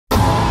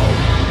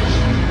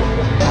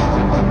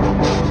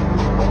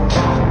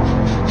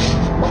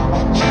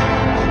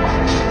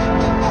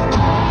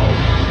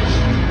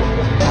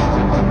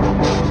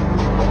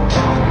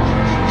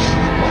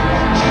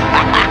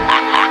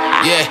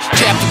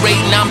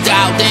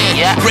dialed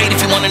in. Great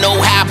if you wanna know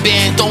how I've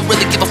been. Don't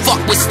really give a fuck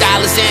what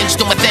style is in. Just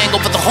do my thing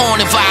over the horn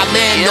and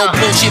violin. No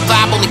bullshit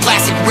vibe, only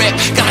classic rip.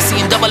 Kinda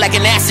seeing double like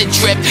an acid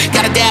trip.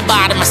 Got a dab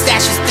bottom, my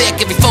stash is thick.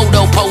 Every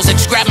photo pose, I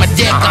just grab my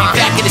dick. I'm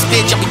back in this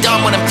bitch, I'll be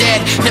done when I'm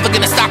dead. Never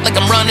gonna stop like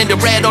I'm running to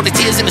red. All the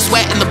tears and the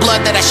sweat and the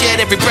blood that I shed.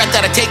 Every breath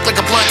that I take like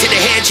a blunt to the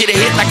head. Shit,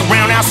 hit like a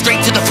roundhouse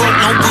straight to the throat.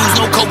 No booze,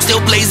 no coke,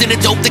 still blazing the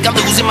dope. Think I'm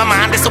losing my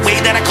mind, that's the way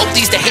that I cope.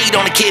 These to hate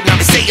on a kid, now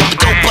they say I'm the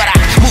dope. But I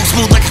move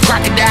smooth like a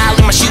crocodile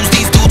in my shoes.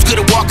 These dudes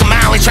could've walked a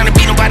mile. Ain't trying to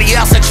be nobody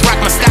else, I just rock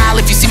my style.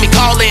 If you see me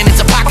calling, it's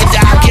a pocket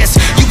dial. Guess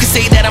you can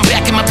say that I'm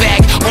back in my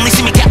bag. Only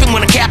see me capping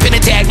when I'm capping a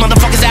tag.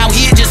 Motherfuckers out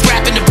here just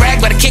rapping to brag.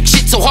 But I kick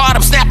shit so hard,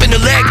 I'm snapping the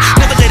leg.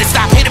 Never let it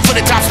stop, hit it for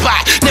the top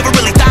spot. Never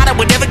really thought I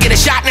would ever get a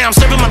shot. Now I'm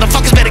serving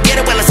motherfuckers, better get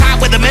it while it's hot.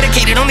 Whether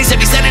medicated on these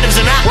heavy sedatives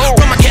or not.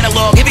 From my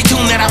catalog, every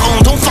tune that I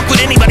own. Don't fuck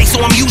with anybody,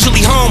 so I'm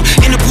usually home.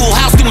 In the pool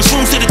house, doing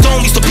shrooms to the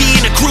dome. Used to be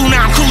in the crew,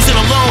 now I'm cruising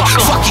alone.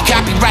 Fuck your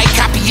copyright,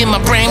 copy in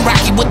my brain.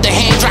 Rocky with the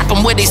hand, drop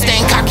 'em where they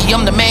stand. Cocky,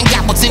 I'm the man,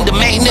 got what's in the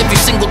main. Every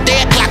single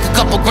day I clock a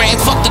couple grand.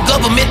 Fuck the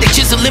government, they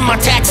chiseling my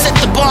tax. Set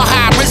the bar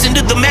high, risen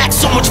to the max.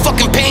 So much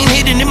fucking pain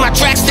hidden in my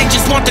tracks. They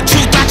just want the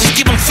truth, I just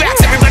give them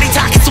facts. Everybody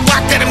talking some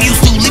rock that I'm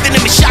used to. Leaving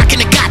them in shock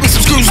and it got me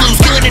some screws loose.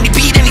 Killing any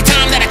beat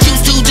anytime that I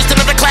choose to. Just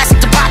another classic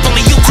to pop on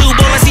the YouTube.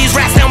 All I see is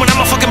rats now when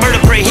I'm a fucking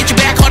vertebrae. Hit your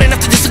back hard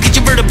enough to dislocate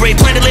your vertebrae.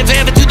 Plan to live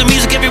forever through the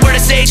music, every word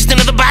I say. Just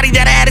another body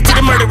that I added to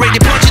the murder rate.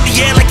 They punch in the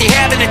air like they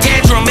having a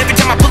tantrum. Every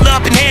time I pull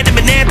up and hand them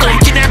an anthem.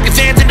 Kidnap your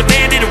fans and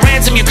demand it a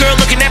ransom. Your girl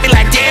looking at me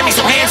like, damn, he's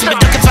so handsome. But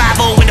ducking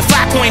 5-0 in the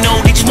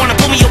 5.0. They just wanna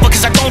pull me over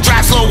cause I don't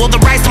drive slow. All the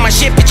rights to my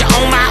shit, bitch, I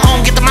own my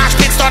own. Get the mosh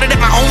pit started at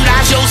my own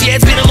live shows. Yeah,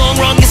 it's been a long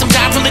run, get some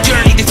time from the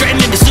journey. They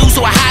threatening to sue,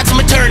 so I hide some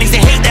attorneys. They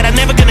hate that I'm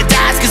never gonna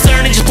die, it's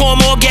concerning. Just pour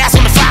more gas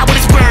on the fire when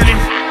it's burning.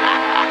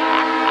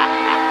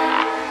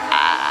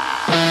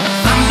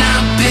 I'm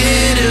not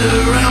bitter,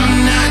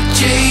 I'm not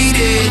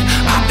jaded.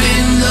 I've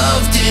been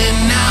loved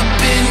and I've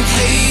been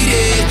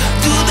hated.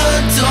 Through the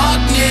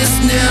darkness,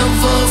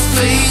 never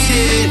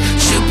faded.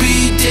 Should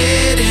be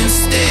dead,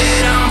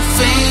 instead I'm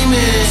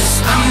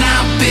famous. I'm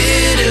not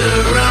bitter,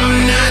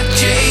 I'm not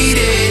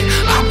jaded.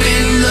 I've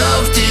been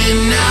loved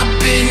and I've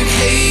been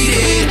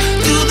hated.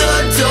 Through the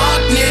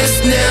darkness,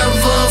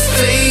 never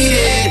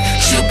faded.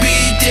 Should be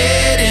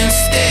dead,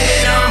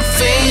 instead I'm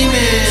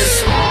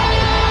famous.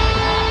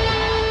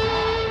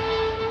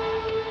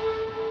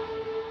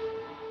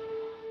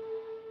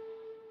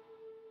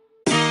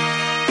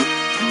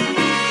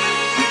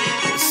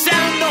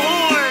 Sound the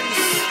horns.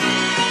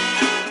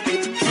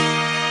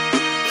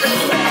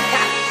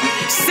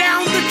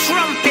 Sound the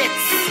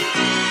trumpets.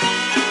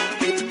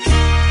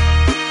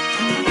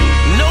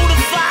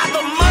 Notify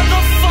the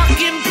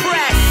motherfucking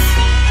press.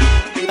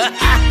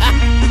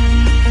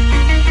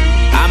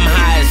 I'm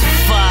high as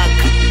fuck.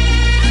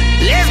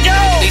 Let's go.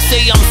 They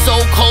say I'm so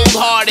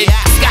cold-hearted.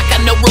 Scott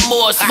got no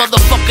remorse.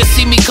 Motherfuckers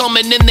see me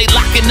coming and they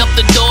locking up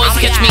the doors.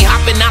 Catch me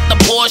hopping out the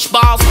Porsche,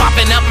 balls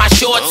popping out my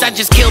shorts. I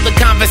just kill the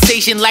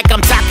conversation like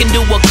I'm talking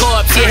to a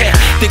corpse. Yeah,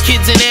 the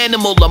kid's an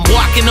animal. I'm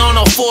walking on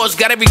all fours.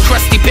 Got every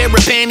crusty pair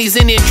of panties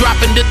in it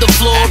dropping to the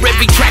floor.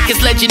 Every track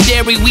is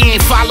legendary. We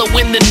ain't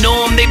following the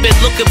norm. They've been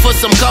looking for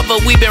some cover.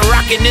 We've been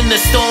rocking in the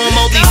storm.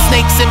 All these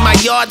snakes in my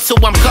yard, so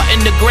I'm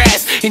cutting the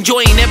grass.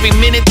 Enjoying every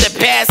minute that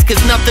passed,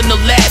 cause nothing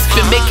will last.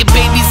 Been making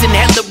babies and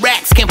hella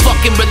racks. Can't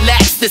fucking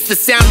relax. This the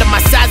sound of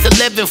my size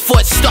 11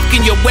 foot stuck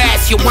in your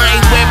ass. Yo, I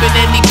ain't wearing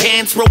any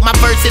pants. Wrote my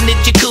verse in the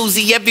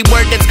jacuzzi. Every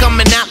word that's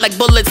coming out like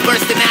bullets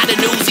bursting out of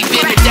Uzi.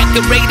 Been a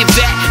decorated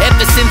vet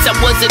ever since I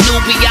was a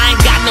newbie. I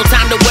ain't got no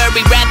time to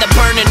worry, rather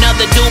burn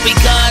another doobie.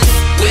 Cause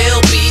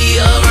we'll be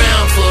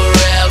around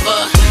forever.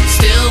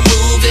 Still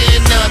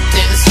moving,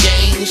 nothing's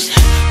changed.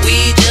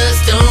 We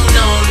just don't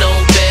know no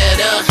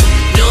better.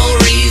 No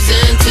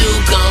reason to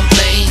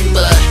complain,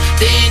 but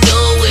they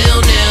know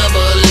we'll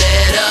never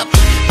let up.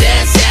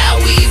 That's how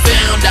we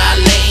found our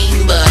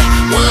lane. But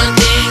one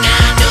thing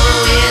I know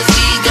is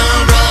we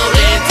gon' roll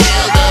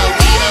until the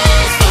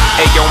wheels fall.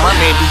 Hey yo, my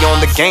name be on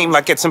the game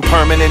like it's in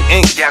permanent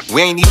ink.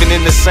 We ain't even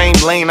in the same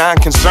lane, I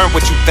ain't concerned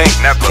what you think.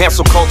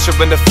 Cancel culture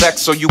in effect,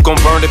 so you gon'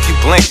 burn if you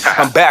blink.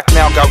 I'm back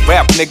now, got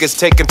rap niggas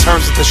taking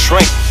turns at the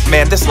shrink.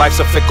 Man, this life's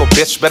a fickle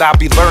bitch, but I'll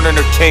be learning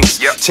her kinks.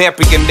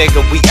 Champion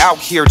nigga, we out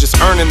here just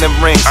earning them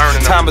rings.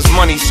 Time is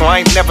money, so I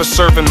ain't never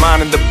serving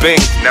mine in the Bing.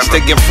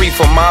 Sticking free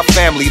for my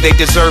family, they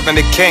deserving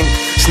the king.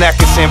 Snack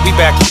is in, we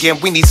back again,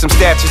 we need some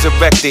statues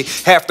erected.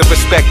 Have to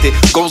respect it,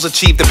 goals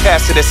achieved to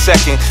pass it a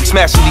second.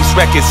 Smashing these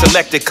records,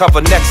 selected,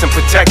 cover necks and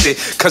protect it.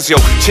 Cause yo,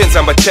 chins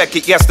I'ma check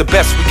it, yes the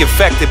best we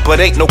infected. But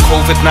ain't no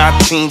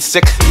COVID-19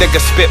 sick, nigga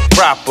spit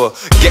proper.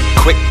 Get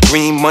quick,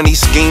 green money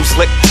scheme,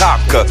 slick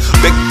talker.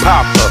 Big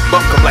popper,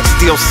 bunk 'em like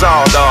steel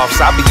sawed-offs.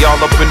 I'll be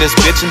all up in this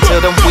bitch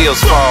until them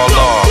wheels fall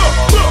off.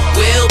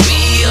 We'll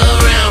be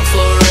around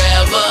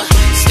forever.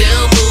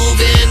 Still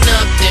moving,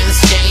 nothing's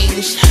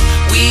changed.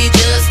 We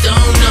just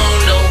don't know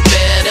no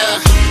better.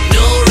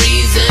 No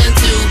reason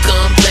to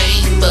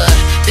complain, but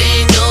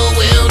they know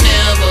we'll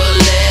never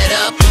let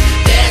up.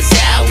 That's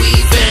how we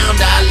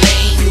found our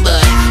lane.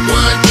 But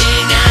one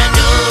thing I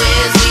know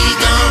is we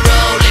gon'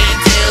 roll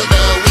until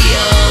the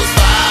wheels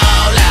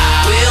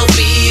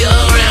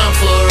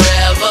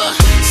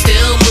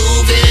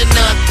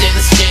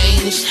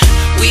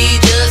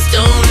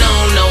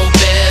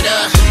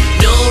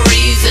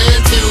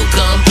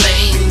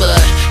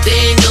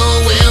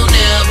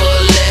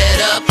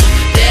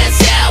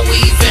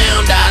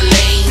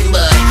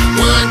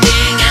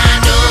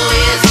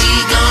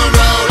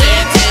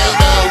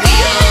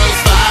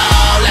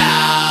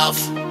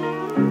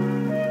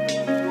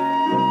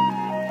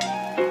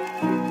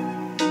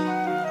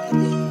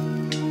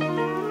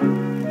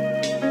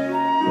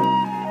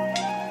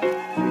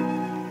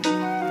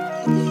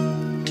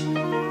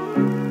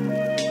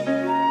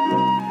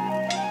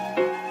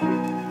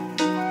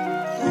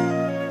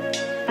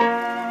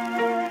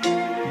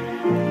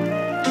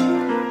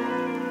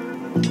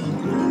Been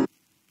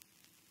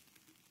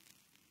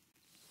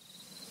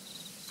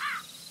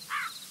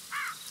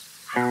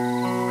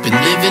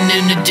living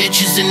in the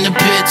ditches and the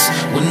pits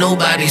where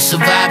nobody's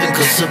surviving,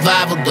 cause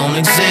survival don't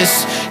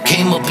exist.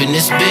 Came up in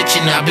this bitch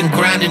and I've been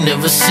grinding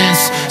ever since.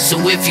 So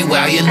if you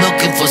out here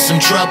looking for some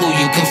trouble,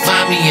 you can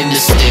find me in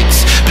the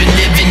sticks. Been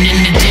living in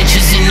the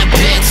ditches and the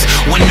pits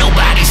where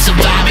nobody's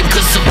surviving,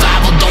 cause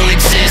survival don't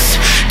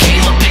exist.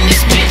 Came up in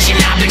this bitch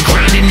and I've been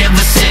grinding ever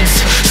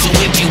since. So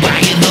if you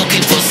out here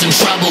looking for some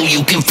trouble,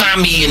 you can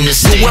find me in the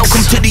sticks.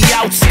 Welcome to the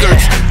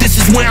outskirts, this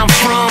is where I'm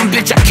from,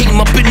 bitch. I came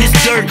up in this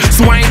dirt,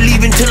 so I ain't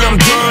leaving till I'm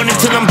done,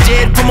 until I'm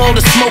dead from all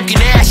the smoke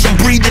and ash I'm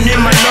breathing in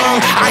my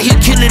lung. I hear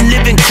killing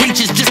living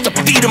creatures just to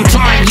feed them to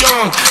my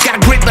young. Got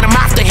a grip but I'm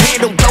off the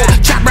handle though.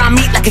 Chop round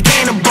meat like a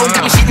cannibal.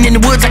 Got me shitting in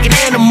the woods like an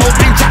animal.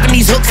 Been chopping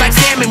these hooks like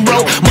salmon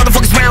roll.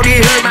 Motherfuckers round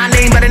here heard my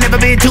name, but I never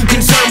been too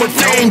concerned with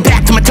fame.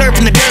 Back to my turf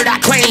and the dirt I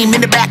claim,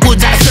 in the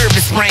backwoods out of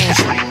service range.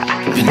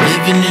 Been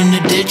living in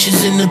the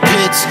ditches and the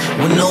pits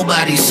where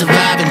nobody's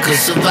surviving,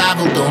 cause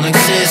survival don't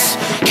exist.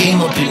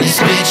 Came up in this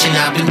bitch and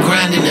I've been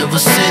grinding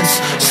ever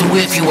since. So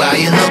if you out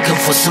here looking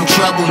for some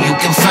trouble, you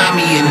can find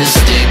me in the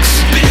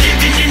sticks. Been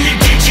living in the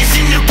ditches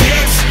and the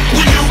pits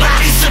where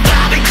nobody's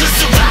surviving, cause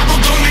survival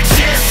don't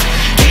exist.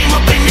 Came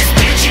up in this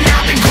bitch and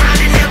I've been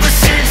grinding ever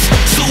since.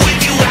 So if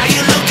you out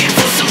here looking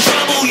for some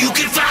trouble, you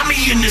can find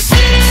me in the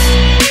sticks.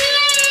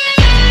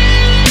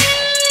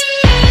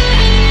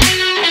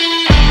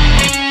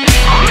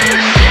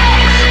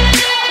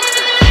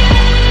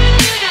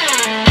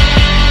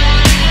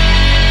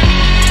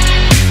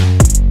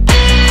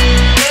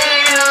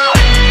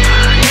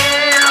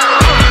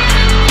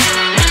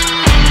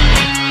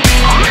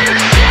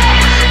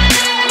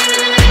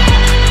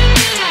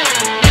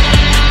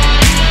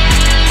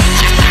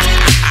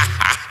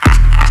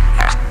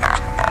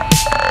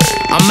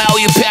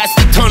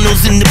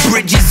 And the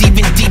bridges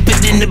even deeper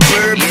than the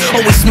burbs.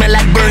 Always smell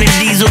like burning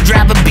diesel,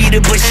 drive a beater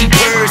but she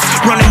purrs.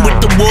 Running with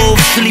the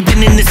wolves,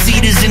 sleeping in the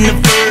cedars and the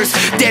firs.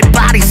 Dead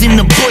bodies in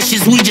the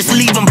bushes, we just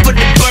leave them for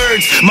the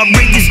birds. My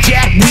rig is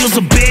jacked, wheels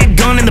are big,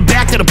 gun in the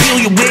back that'll peel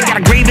your wig. Got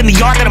a grave in the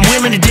yard that I'm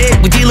willing to dig.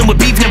 We're dealing with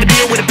beef, never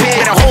deal with a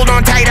pig. Better hold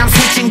on tight, I'm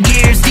switching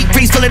gears. Deep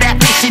freeze full of that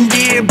fishing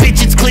deer.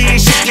 Bitch, it's clear,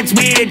 shit gets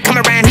weird. Come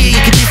around here,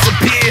 you can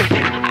disappear.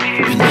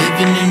 Been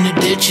living in the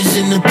ditches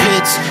and the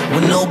pits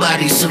where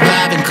nobody's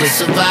surviving, cause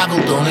survival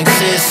don't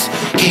exist.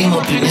 Came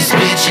up in this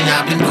bitch and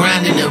I've been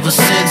grinding ever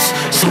since.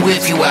 So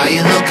if you out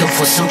here looking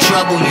for some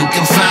trouble, you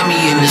can find me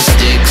in the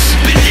sticks.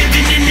 Been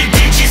living in the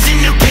ditches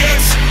and the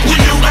pits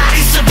where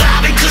nobody's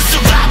surviving, cause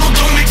survival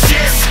don't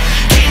exist.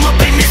 Came up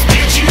in this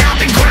bitch and I've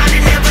been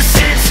grinding ever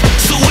since.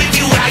 So if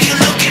you out here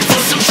looking for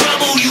some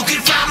trouble, you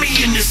can find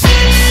me in the sticks.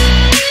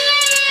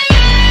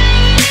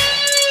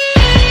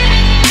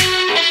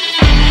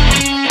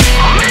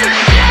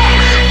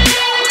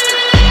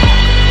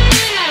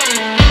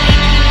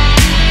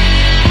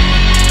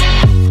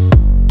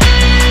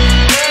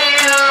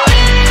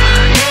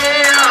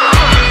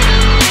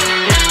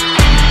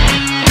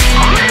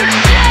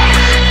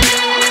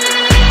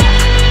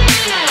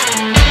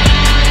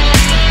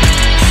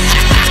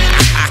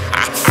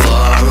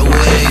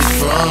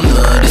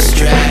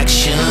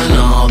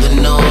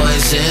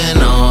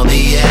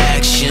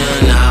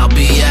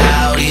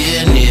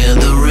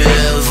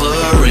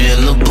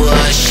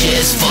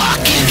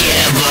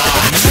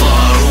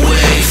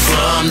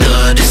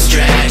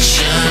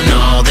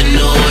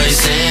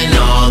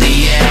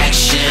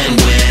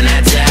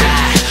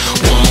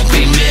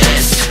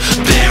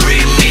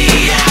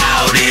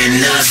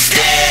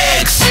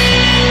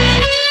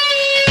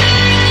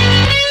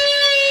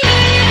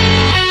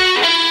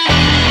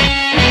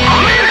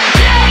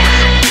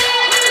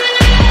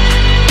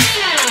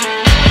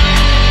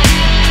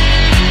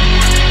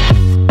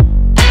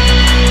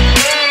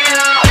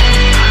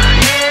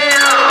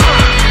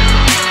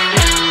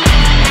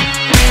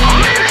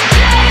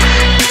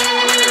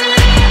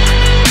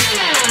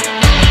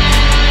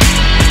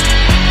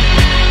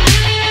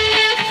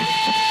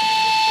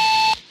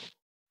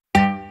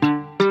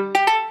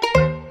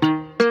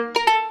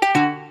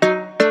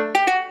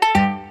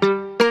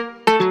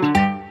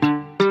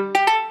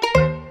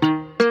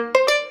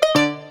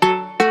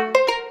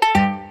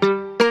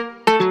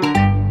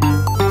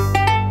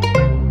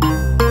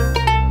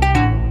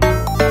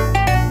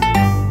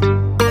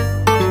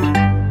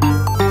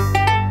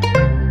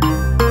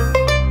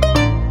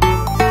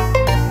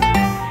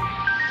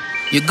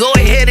 You go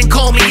ahead and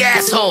call me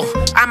asshole,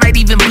 I might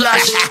even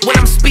blush when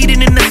I'm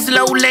speeding in the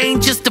slow lane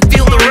just to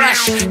feel the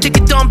rush.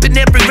 Take a dump in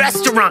every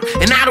restaurant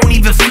and I don't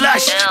even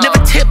flush. Never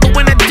tip, but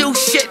when I do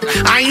shit,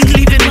 I ain't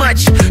leaving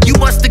much. You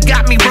musta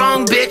got me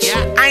wrong, bitch,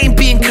 I ain't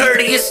being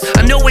courteous.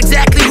 I know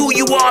exactly who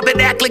you are, but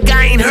act like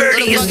I ain't heard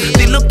of you.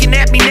 They looking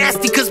at me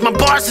nasty cause my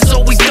bars is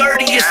always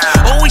dirtiest.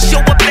 Always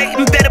show up late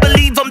and better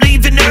believe I'm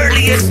leaving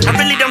earliest. I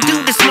really don't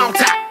do this small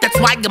talk, that's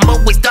why I'm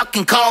always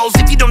ducking calls.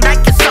 If you don't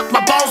like it, suck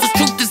my balls, the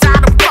truth is I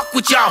don't fuck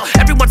with y'all.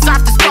 Everyone's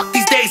soft as fuck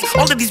these days,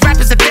 all of these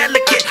rappers are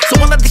delicate.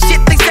 So all of the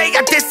shit they say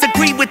I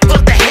disagree with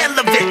for the hell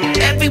of it.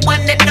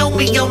 Everyone that know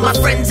me, all my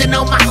friends and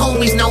all my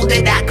homies know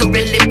that I could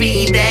really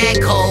be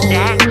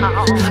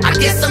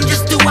guess I'm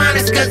just too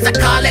honest, cause I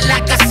call it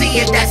like I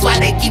see it. That's why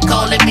they keep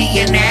calling me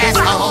an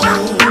asshole.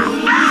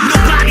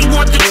 Nobody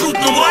wants the truth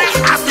no more,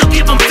 I still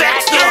give them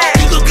facts though.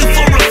 You looking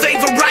for a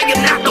favor, I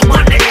am not the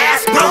one to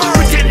ask, bro.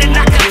 Pretending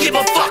I can give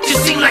a fuck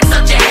just seem like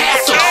such a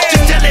hassle.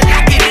 Just tell it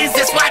like it is,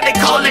 that's why they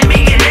calling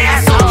me an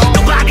asshole.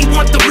 Nobody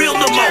wants the real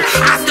no more,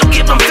 I still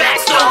give them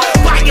facts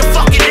though. Buy your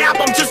fucking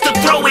album just to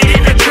throw it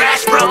in the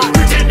trash, bro.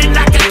 Pretending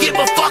I can give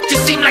a fuck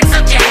just seem like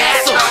such a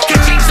hassle. Can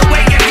change the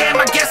way I am,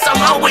 I guess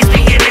I'll always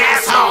be an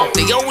asshole.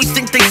 They always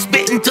think they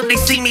spit until they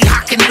see me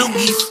hocking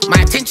loogies.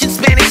 My attention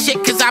span is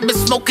shit cause I've been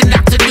smoking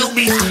out to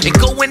newbies. And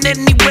going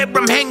anywhere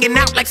I'm hanging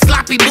out like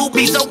sloppy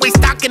boobies. Always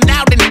stocking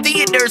out in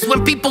theaters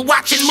when people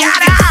watching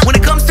movies. When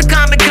it comes to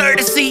common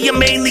courtesy, I'm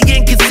mainly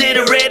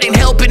inconsiderate. Ain't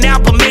helping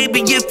out, but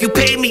maybe if you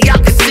pay me, I'll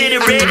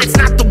consider it. It's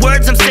not the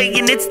words I'm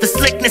saying, it's the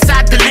slickness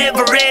I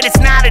deliver it. It's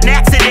not an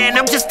accident,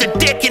 I'm just a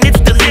dick and it's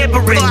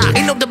deliberate.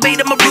 Ain't no debate,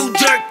 I'm a rude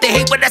jerk. They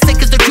hate what I say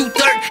cause the truth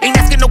hurt. Ain't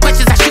asking no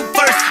questions, I shoot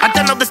first. I've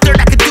done all this dirt,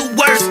 I could do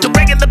worse. To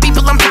regular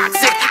people, I'm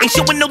toxic. Ain't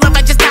showing no love,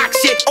 I just talk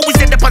shit.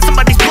 Always end up on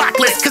somebody's block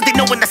list, cause they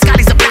know when the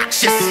Scotty's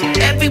obnoxious.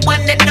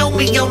 Everyone that know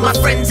me, all my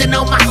friends and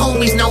all my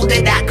homies know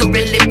that I could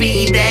really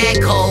be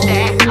that cold.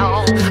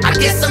 I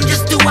guess I'm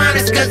just too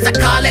honest, cause I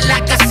call it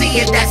like I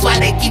see it. That's why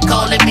they keep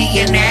calling me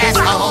an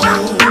asshole.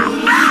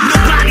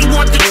 Nobody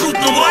wants the truth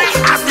no more,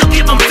 I still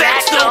give them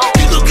facts though.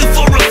 You looking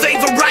for a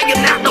favor, I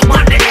am not the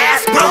one to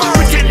ask, bro.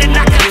 Pretending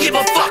I can give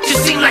a fuck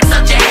just seem like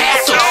such a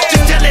hassle.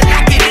 Just tell it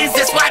like it is,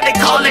 that's why they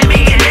calling me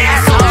an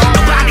asshole.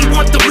 Nobody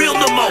wants the real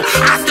no more,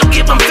 I still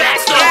give them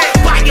facts though.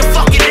 Buy your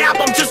fucking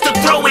album just to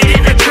throw it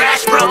in the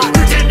trash, bro.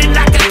 Pretending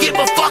I can give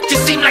a fuck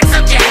just seem like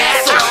such a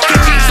hassle. Can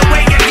change the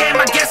way I am,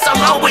 I guess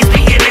I'll always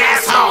be an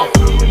asshole.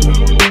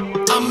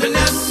 I'm an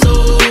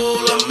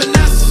asshole, I'm an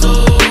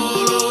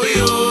asshole, oh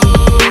yo.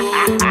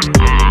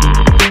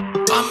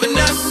 I'm an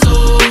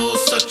asshole,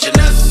 such an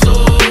asshole,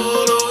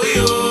 oh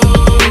yo.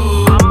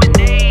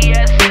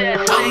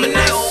 I'm an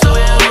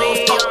asshole,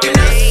 fucking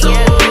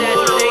asshole,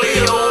 oh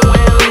yo.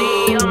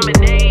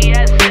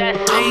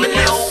 I'm an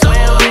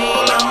asshole,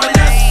 I'm an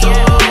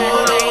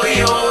asshole, oh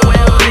yo.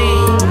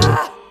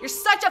 You're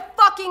such a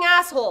fucking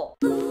asshole.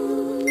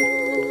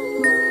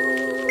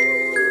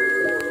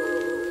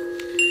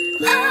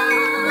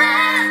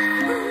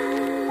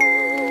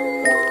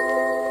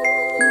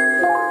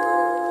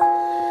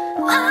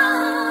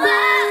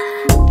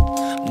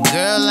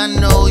 Girl, I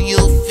know you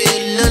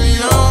feel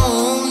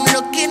alone,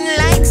 looking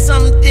like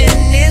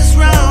something is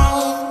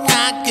wrong. I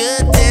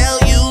could tell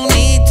you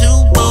need to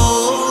go.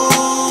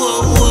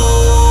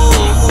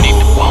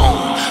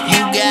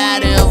 You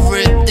got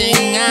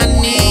everything I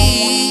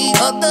need,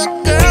 other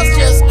girls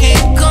just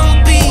can't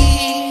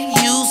compete.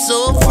 You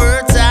so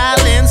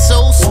fertile and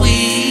so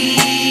sweet.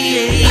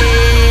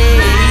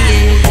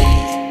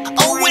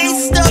 Always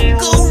stuck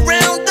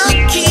around the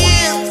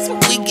kids,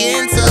 we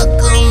can tuck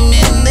 'em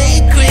in they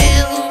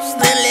cribs.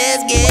 Then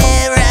let's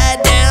get right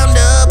down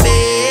to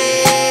bed.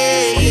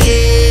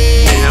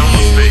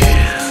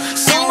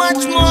 So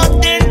much more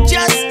than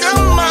just a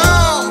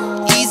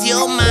mom. Ease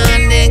your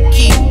mind and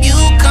keep you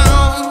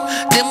calm.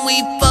 Then we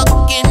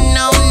fucking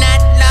all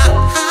night long.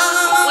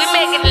 We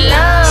making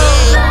love.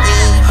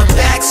 Her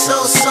back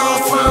so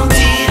soft from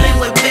dealing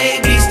with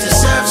babies.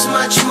 Deserves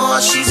much more.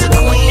 She's a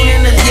queen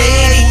and a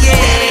lady.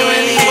 That ain't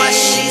really what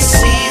she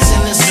sees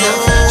in herself.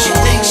 She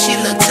thinks she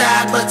look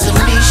tired, but to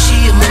me she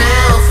a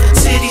MILF.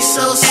 Titty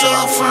so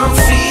soft from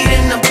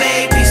feeding the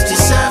babies.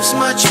 Deserves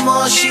much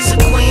more. She's a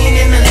queen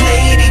and a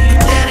lady,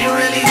 but that ain't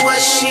really what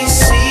she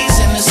sees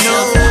in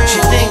herself. She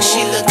thinks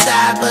she look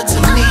tired, but to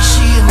me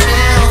she a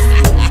MILF.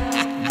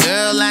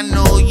 Girl, I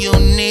know you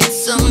need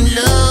some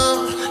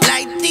love.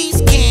 Light these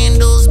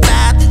candles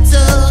by the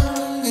tub,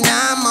 and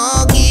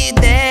I'ma give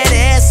that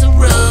ass a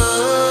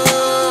rub.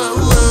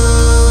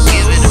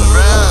 Give it a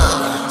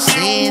rub.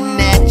 Saying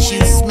that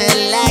you smell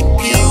like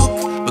puke,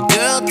 but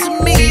girl, to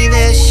me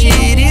that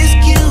shit is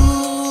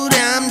cute.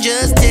 I'm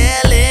just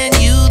telling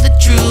you the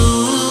truth.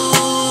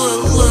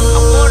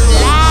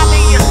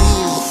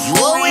 You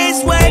always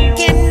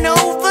working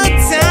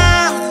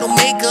overtime, no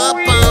makeup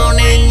on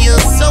and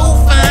you're so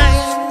fine.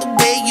 The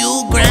way you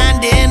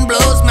grinding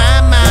blows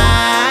my mind.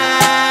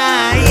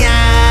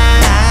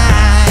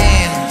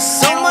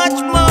 So much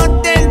more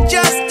than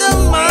just a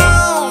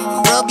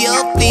mom. Rub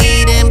your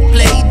feet and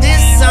play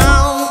this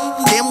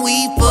song, then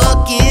we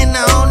fucking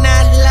all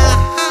night long.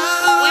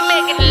 We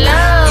making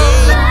love.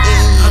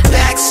 Her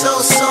back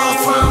so soft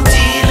from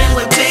dealing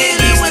with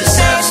babies.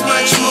 Deserves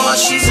much more.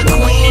 She's a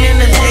queen and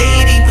a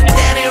lady, but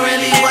that ain't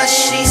really what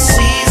she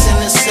sees in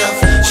herself.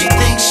 She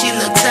thinks she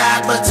look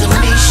tired, but to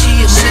me she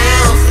a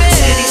MILF.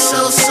 Titty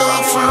so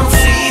soft from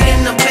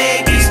feeding the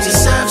babies.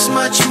 Deserves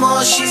much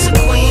more. She's a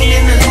queen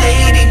and a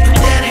lady, but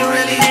that ain't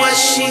really what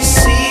she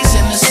sees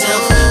in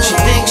herself. She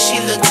thinks she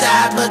look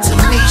tired, but to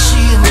me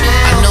she a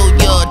MILF. I know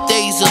your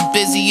days are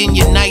busy and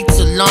your nights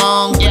are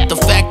long, but the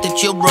fact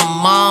that you're a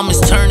mom is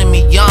turning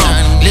me on.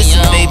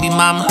 Listen, baby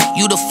mama,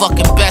 you the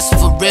fucking best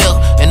for real.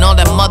 And all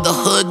that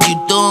motherhood you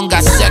doing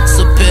got sex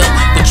appeal,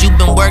 but you've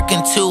been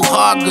working too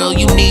hard, girl,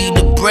 you need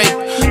a break.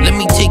 Let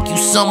me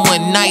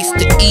someone nice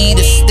to eat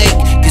a steak,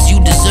 cause you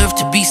deserve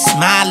to be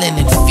smiling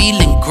and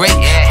feeling great.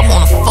 I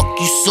wanna fuck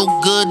you so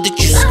good that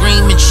you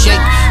scream and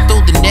shake.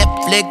 Throw the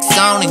Netflix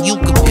on and you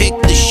can pick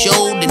the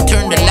show, then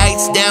turn the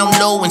lights down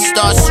low and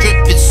start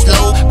stripping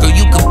slow. Girl,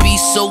 you could be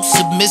so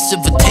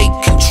submissive and take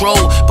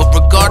control, but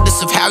regardless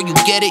of how you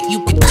get it,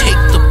 you can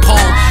take the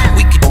pole.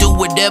 We can do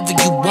whatever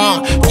you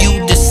want,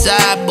 you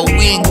decide, but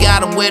we ain't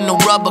gotta wear no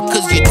rubber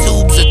cause your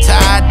tubes are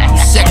tied.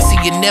 You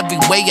sexy in every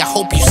way, I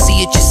hope you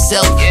see it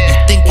yourself. You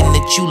thinking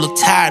that you look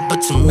tired,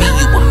 but to me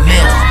you a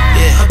myth.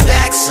 Her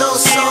back so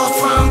sore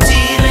from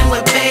dealing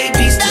with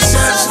babies,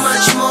 deserves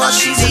much more.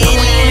 She's a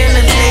queen and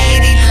a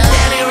lady,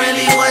 that ain't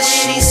really what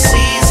she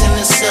sees in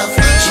herself.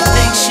 She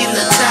thinks she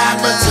look tired,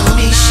 but to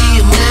me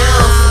she a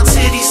MILF.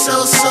 Titty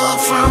so sore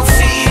from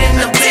feeding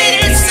the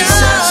babies,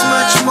 deserves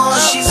much more.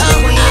 She's a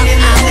queen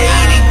and a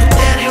lady, but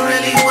that ain't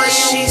really what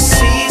she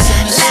sees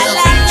in herself.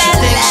 She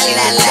thinks she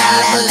look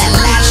tired, but to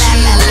me she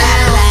a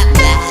MILF.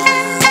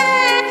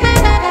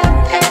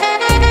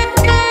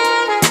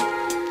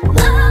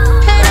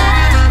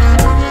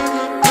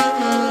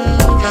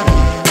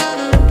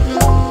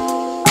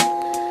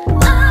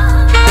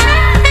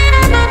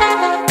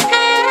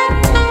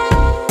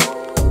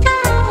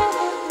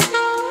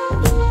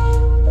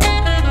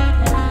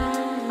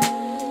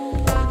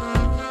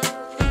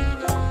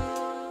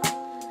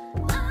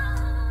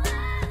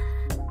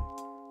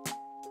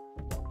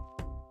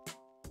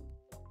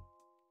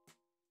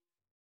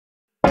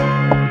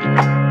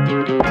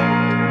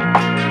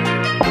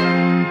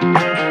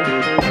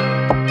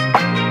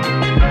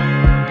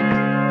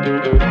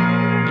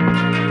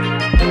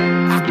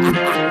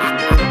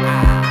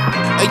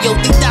 Yo,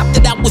 they thought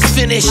that I was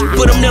finished,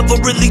 but I'm never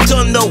really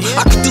done though.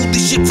 I could do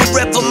this shit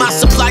forever, my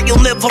supply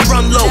will never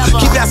run low.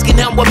 Keep asking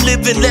how I'm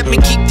living, let me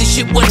keep this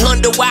shit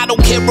 100. I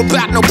don't care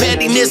about no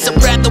pettiness, I'd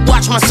rather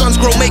watch my sons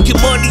grow. Making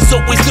money's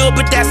always good,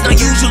 but that's not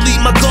usually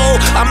my goal.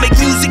 I make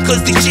music cause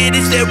this shit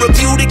is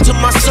therapeutic to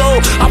my soul.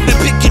 I've been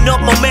picking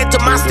up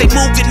momentum, I stay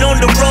moving on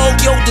the road.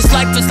 Yo, this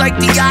life is like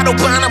the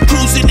Autobahn, I'm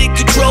cruising in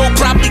control.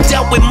 Probably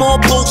dealt with more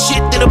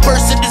bullshit than a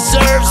person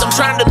deserves. I'm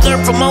trying to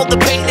learn from all the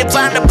pain and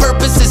find the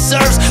purpose it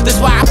serves. That's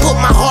why I put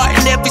my heart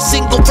in every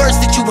single verse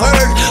that you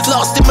heard.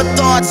 Lost in my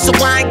thoughts, so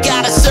I ain't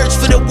gotta search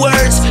for the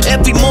words.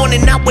 Every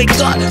morning I wake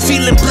up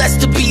feeling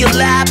blessed to be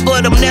alive,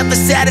 but I'm never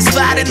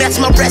satisfied, and that's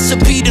my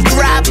recipe to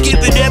thrive. Give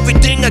it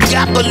everything I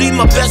got, believe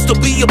my best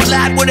will be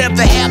applied.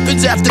 Whatever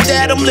happens after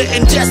that, I'm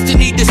letting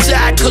destiny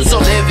decide. Cause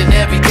I'm living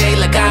every day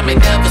like I may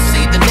never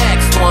see the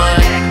next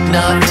one.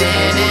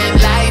 Nothing in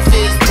life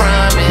is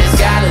promised.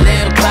 Got a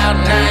little clout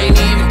and I ain't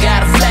even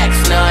gotta flex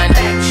none.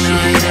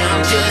 Shit,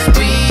 I'm just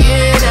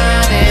being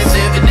honest.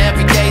 Living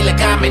every day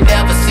like I may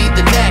never see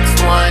the next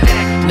one.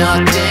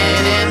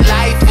 Nothing in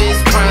life is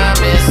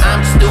promised.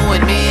 I'm just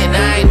doing me and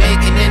I ain't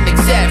making an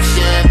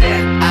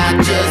exception. I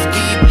just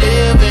keep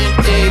living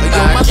day by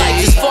day. My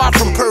life is far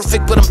from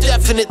perfect, but I'm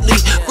definitely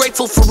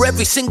grateful for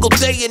every single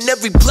day and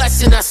every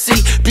blessing I see.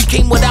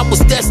 Became what I was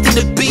destined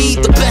to be,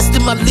 the best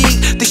in my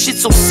league. This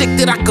shit's so sick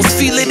that I can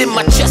feel it in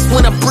my chest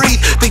when I breathe.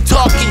 They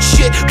talking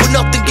shit, but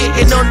nothing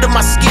getting under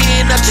my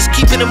skin. I'm just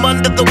keeping them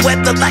under the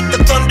weather like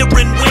the thunder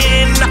and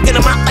wind. Knocking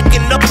them out like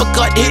an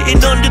uppercut,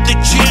 hitting under the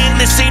chin.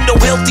 This ain't no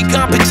healthy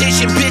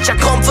competition, bitch, I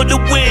come for the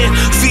win.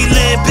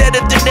 Feeling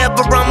better than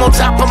ever, I'm on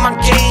top of my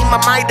game. I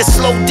might have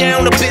slowed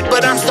down a bit,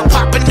 but I'm still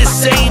popping the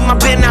same. I've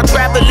been out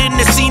traveling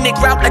the scenic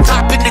route like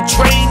hopping the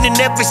train. And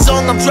every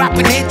song I'm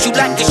dropping hit you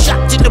like a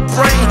shot to the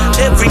brain.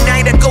 Every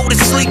night I go to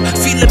sleep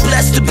feeling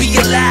blessed to be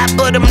alive,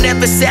 but I'm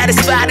never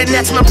satisfied, and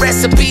that's my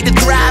recipe to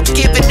thrive.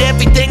 Give it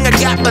everything I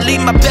got,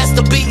 believe my best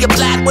will be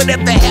applied.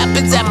 Whatever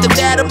happens after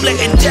that, I'm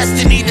letting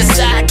destiny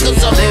decide.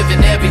 Cause I'm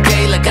living every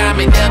day like I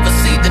may never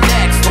see the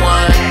next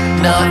one.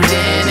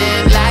 Nothing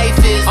in life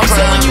is promised.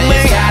 Telling you,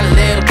 man, got a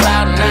little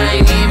clout and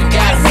I ain't even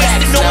got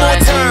wasted no more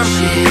time.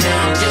 Shit,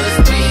 I'm just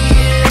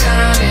being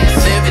honest.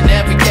 Living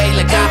every day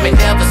like I may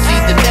never see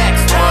the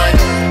next one.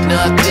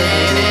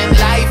 Nothing in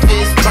life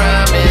is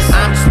promised.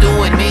 I'm just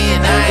doing me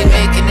and I ain't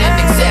making an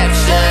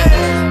exception.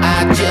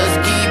 I just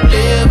keep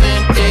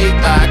living day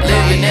by day.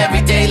 Living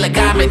every day like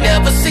I may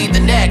never see the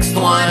next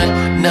one.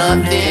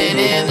 Nothing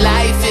in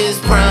life is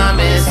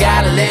promised.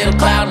 Got a little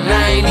clout and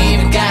I ain't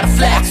even gotta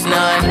flex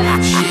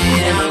none.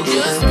 Shit, I'm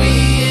just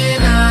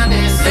being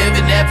honest.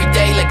 Living every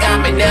day like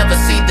I may never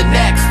see the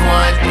next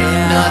one.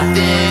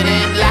 Nothing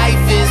in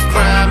life is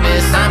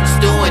promised. I'm just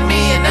doing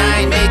me and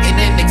I ain't making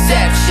an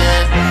exception.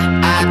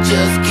 I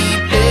just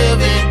keep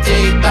living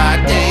day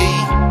by day.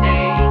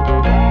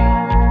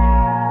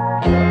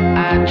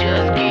 I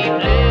just keep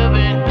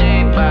living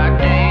day by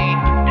day.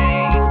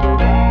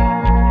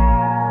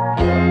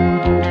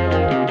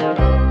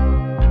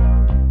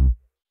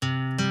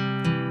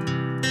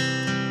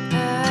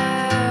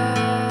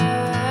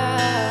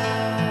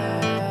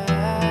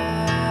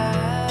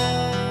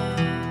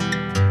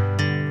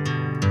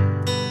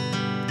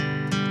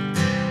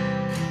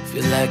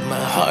 Feel like my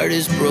heart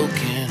is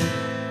broken.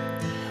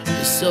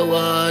 It's so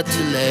hard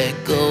to let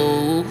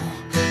go,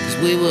 cause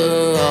we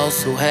were all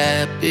so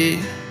happy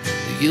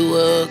that you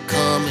were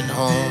coming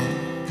home.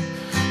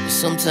 We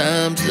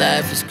Sometimes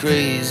life is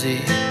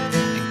crazy,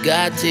 and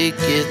God take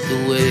it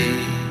away.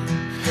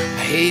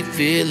 I hate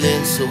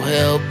feeling so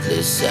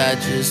helpless, I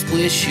just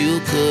wish you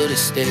could've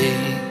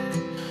stayed.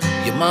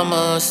 Your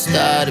mama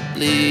started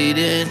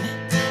bleeding,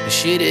 and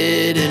she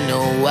didn't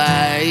know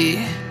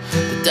why.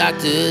 The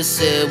doctor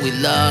said we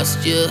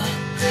lost you,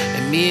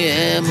 and me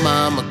and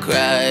mama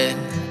cried.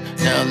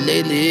 Now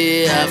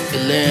lately I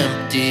feel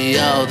empty,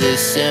 all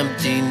this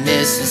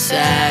emptiness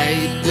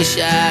inside. Wish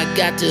I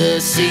got to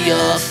see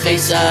your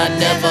face, I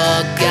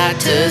never got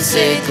to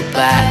say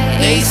goodbye.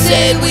 They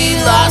said we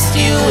lost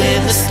you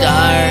in the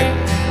start.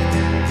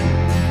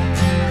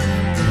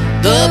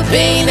 The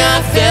pain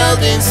I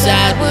felt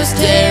inside was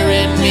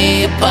tearing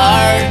me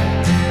apart.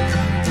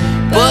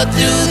 But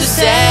through the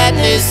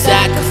sadness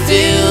I could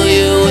feel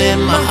you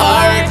in my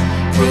heart.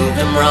 Prove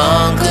them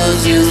wrong,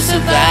 cause you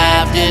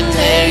survived and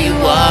there you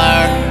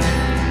are,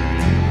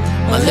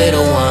 my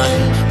little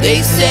one.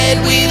 They said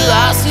we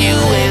lost you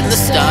in the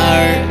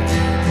start.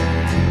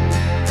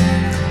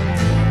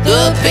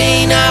 The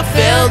pain I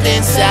felt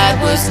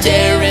inside was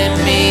tearing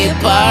me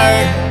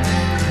apart.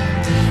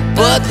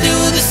 But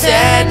through the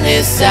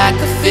sadness I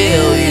could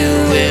feel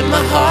you in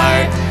my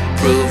heart.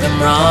 Prove them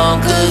wrong,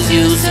 cause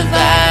you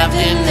survived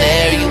and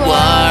there you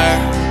are,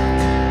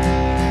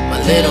 my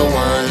little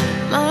one.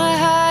 My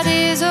heart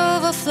is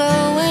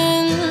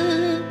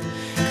overflowing,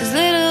 cause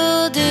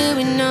little did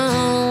we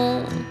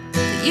know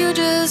that you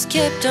just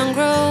kept on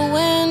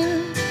growing,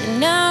 and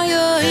now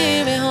you're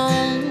here at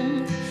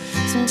home.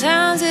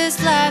 Sometimes this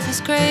life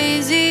is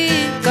crazy,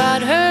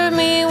 God heard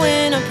me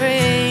when I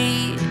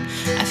prayed.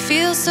 I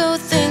feel so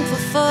thankful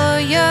for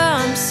you,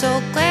 I'm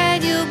so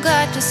glad you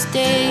got to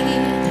stay.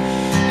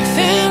 Your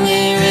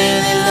family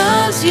really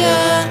loves you,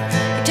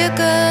 you took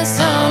us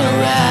on a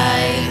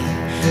ride.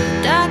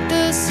 The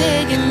doctor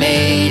said you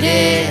made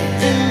it,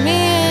 and me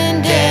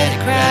and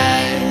Dad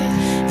cried.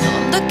 Now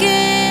I'm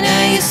looking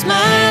at you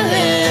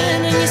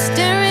smiling, and you're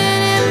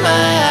staring in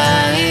my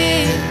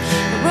eyes. I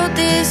wrote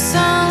this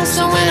song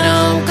so when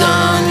I'm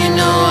gone, you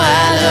know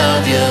I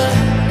love you.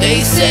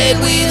 They said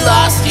we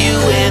lost you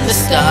in the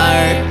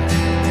start.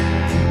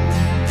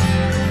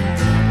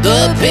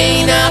 The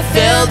pain I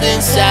felt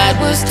inside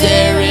was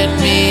tearing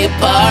me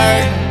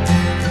apart.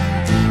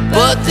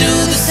 But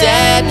through the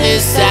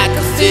sadness I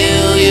could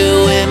feel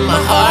you in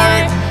my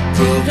heart.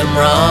 Prove them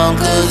wrong,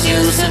 cause you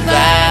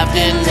survived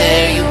and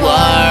there you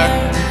are,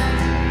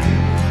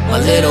 my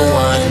little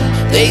one.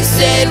 They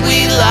said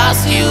we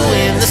lost you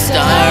in the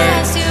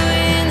start.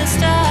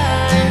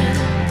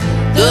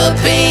 The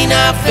pain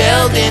I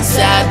felt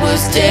inside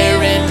was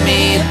tearing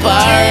me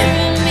apart.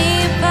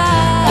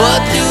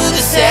 But through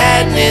the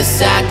sadness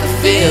I could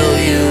feel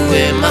you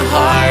in my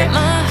heart.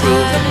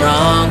 Prove them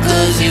wrong,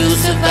 cause you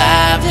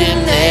survived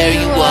and there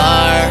you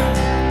are,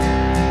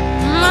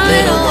 my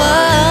little one.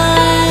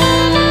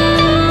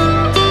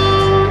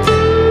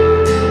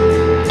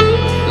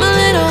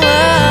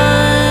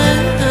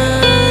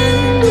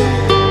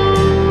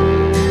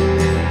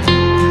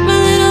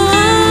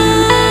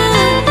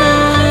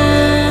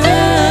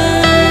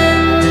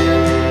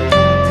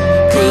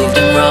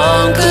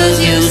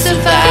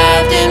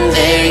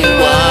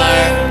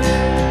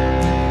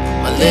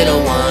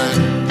 Little one.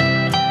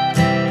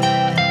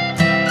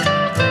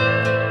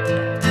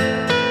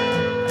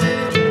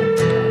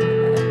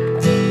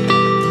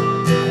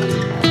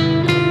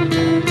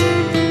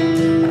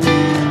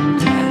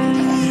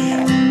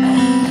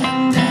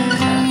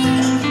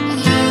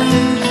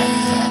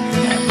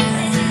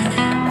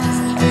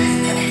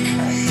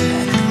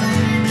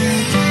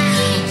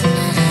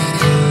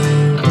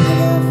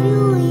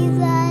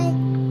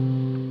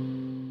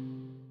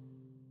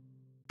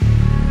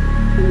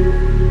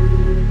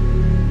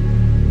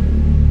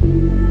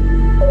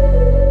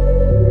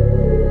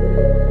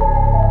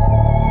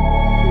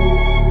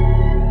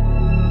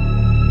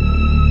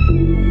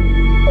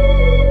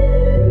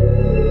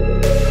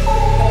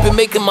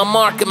 Making my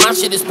mark and my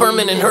shit is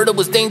permanent. Heard it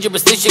was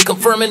dangerous, this shit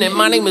confirming it.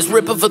 My name is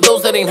Ripper, for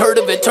those that ain't heard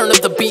of it. Turn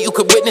up the beat, you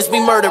could witness me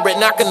murder it.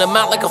 Knocking them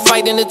out like a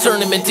fight in a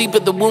tournament. Deeper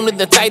the wound and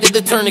the tighter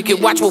the tourniquet.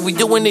 Watch what we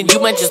doing and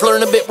you might just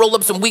learn a bit. Roll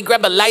up some weed,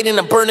 grab a light and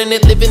I'm burning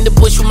it. Live in the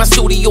bush with my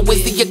studio,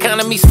 is the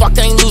economy's fucked.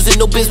 I ain't losing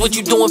no biz, what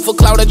you doing for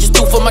clout? I just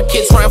do for my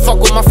kids, try and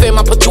fuck with my fam.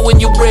 I put two in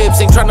your ribs,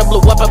 ain't trying to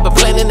blow up, I've been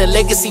planning a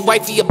legacy.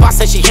 Wifey, a boss,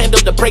 that she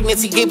handled the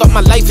pregnancy. Gave up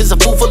my life as a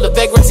fool full of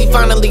vagrancy.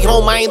 Finally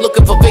home, I ain't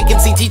looking for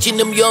vacancy. Teaching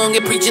them young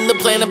and preaching the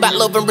plan about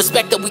love and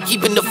respect that we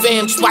keep in the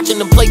fam. Just watching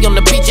them play on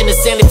the beach in the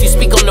sand. If you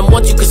speak on them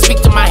once, you can speak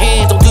to my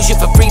hand. Don't do shit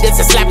for free, that's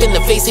a slap in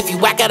the face. If you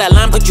whack out a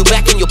line, put you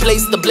back in your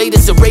place. The blade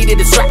is serrated,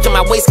 it's strapped to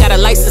my waist. Got a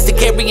license to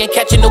carry, ain't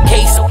catching no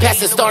case.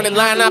 Past the starting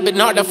line, I've been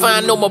hard to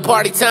find. No more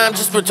party time,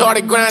 just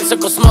retarded grind.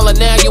 Circle smaller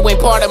now, you ain't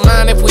part of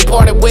mine. If we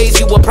parted ways,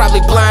 you were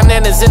probably blind.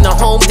 Nana's in the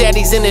home,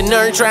 daddy's in the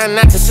nerd. Trying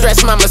not to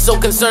stress, mama's so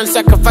concerned.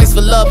 Sacrifice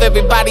for love,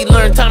 everybody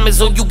learn. Time is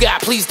all you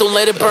got, please don't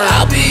let it burn.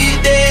 I'll be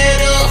there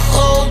to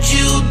hold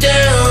you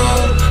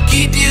down,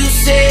 keep you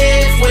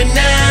safe when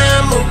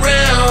I'm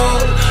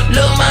around.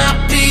 Love my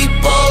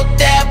people,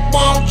 that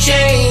won't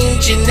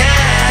change, and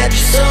I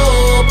just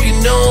hope you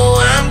know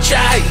I'm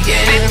trying.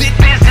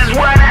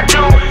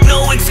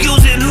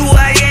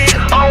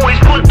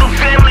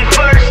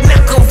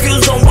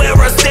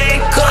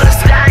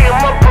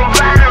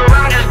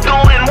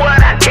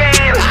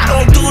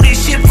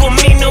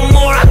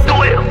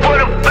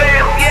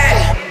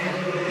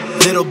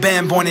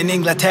 in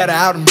Inglaterra,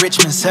 out in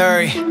Richmond,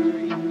 Surrey.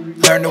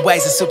 Learned the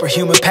ways of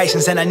superhuman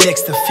patience and I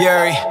nixed the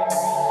fury.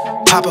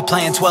 Papa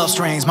playing 12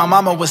 strings, my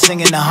mama was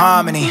singing the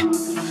harmony.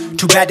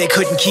 Too bad they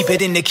couldn't keep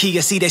it in the key,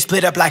 you see they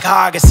split up like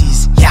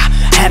argosies. Yeah,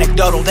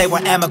 anecdotal, they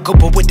were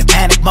amicable with the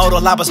panic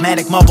modal. I was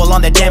manic mobile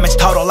on the damage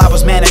total. I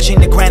was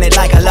managing the granite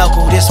like a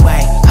local this way.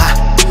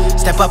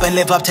 Step up and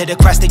live up to the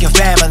crest of your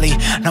family.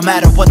 No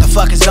matter what the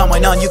fuck is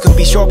going on, you can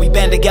be sure we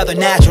band together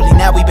naturally.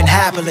 Now we've been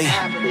happily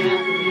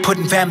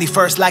putting family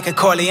first like a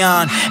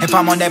Corleone. If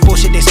I'm on that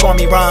bullshit, they score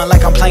me wrong.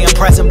 Like I'm playing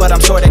present, but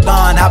I'm sorta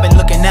gone. I've been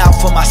looking out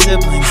for my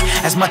siblings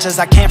as much as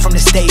I can from the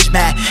stage,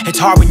 man. It's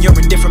hard when you're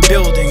in different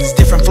buildings,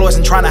 different floors,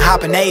 and trying to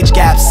hop an age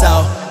gap.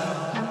 So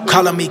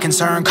color me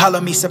concerned,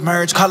 color me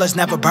submerged, colors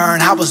never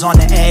burn. I was on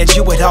the edge,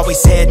 you had always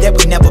said that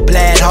we never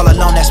bled. All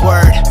alone, that's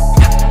word.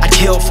 I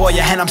kill for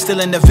you and I'm still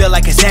in the Ville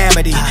like it's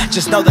Amity.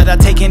 Just know that I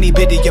take any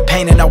bit of your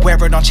pain and I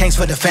wear it on chains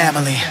for the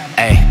family.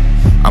 Hey,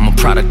 I'm a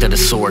product of the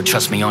sword.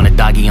 Trust me on it,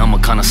 doggy, I'm a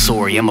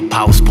connoisseur. Yeah, my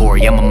powers poor,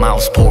 yeah, my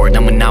mouth's poor.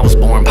 Then when I was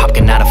born, Pop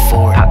can not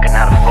afford.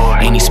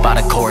 Any spot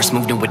of course,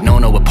 moved in with no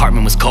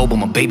apartment was cold, but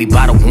my baby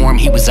bottle warm.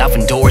 He was out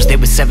indoors, they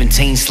were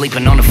 17,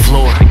 sleeping on the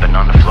floor.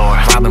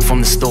 Robbing from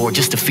the store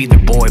just to feed their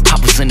boy.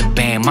 Pop was in the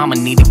band, mama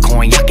needed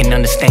coin, I can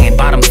understand.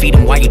 Bottom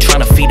feeding while you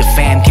trying to feed a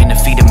fam, can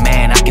defeat a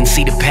man. I can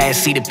see the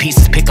past, see the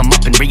pieces, pick them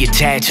up and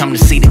reattach. I'm the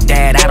seed of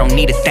dad, I don't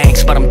need a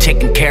thanks, but I'm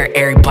taking care of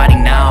everybody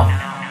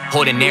now.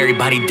 Holding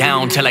everybody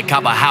down till I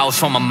cop a house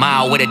from a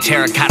mile with a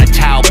terracotta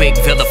towel. Big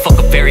villa, fuck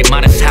a very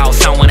modest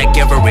house. I wanna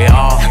give her it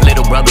all.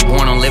 Little brother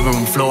born on living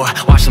room floor.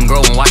 Watch them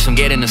grow and watch them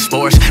get into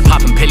sports.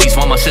 Popping pillies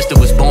while my sister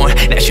was born.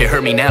 That shit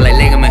hurt me now like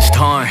ligaments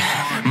torn.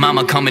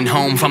 Mama coming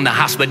home from the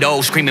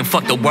hospital, screaming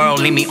fuck the world,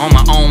 leave me on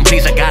my own,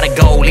 please I gotta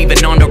go.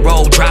 Leaving on the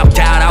road, dropped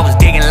out, I was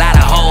digging a lot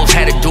of holes.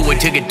 Had to do it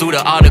to get through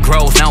the other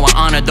growth. Now I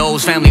honor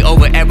those, family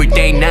over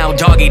everything now.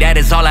 Doggy, that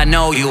is all I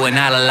know, you are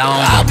not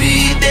alone. I'll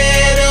be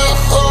there to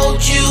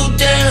hold you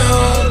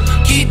down,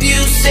 keep you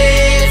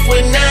safe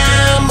when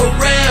I'm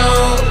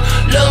around.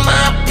 Love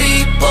my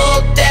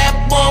people, that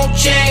won't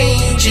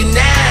change. And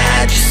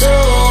I just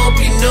hope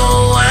you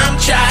know I'm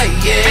trying.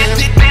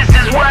 This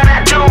is what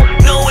I do,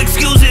 no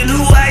excusing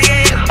who I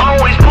am.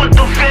 Always put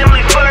the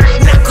family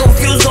first, not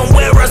confused on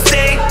where I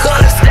stay.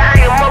 Cause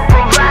I am a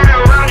provider,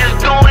 I'm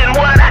just doing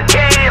what I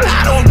can.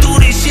 I don't do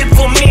this shit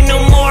for me no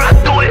more, I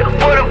do it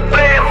for the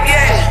fam,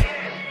 yeah.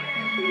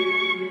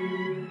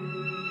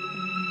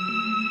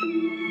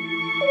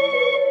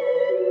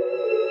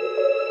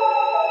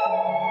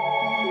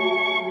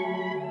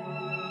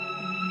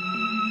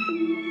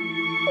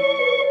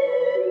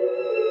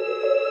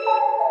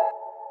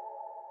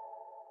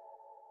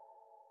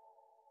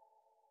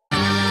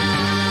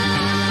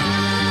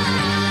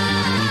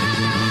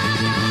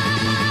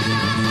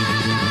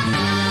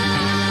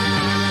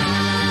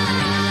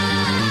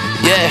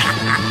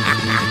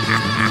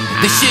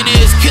 This shit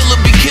is kill or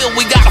be killed,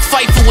 we gotta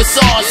fight for what's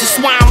ours. That's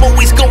why I'm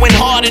always going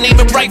hard and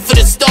aiming right for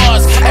the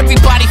stars.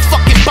 Everybody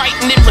fucking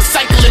biting and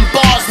recycling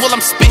bars while I'm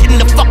spitting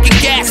the fucking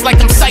gas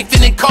like I'm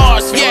siphoning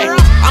cars. Yeah,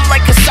 I'm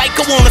like a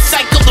psycho on a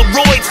cycle of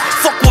roids.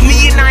 Fuck with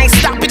me and I ain't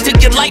stopping till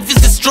your life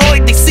is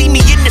destroyed. They see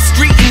me in the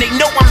street and they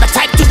know I'm the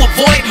type to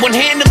avoid. One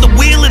hand on the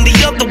wheel and the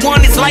other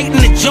one is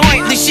lighting the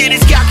joint. This shit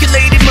is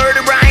calculated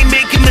murder, I ain't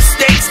making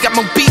mistakes. Got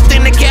my beef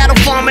in the cattle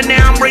farm and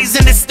now I'm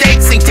raising the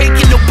stakes. Ain't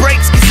taking no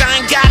breaks cause I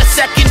ain't got a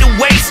second to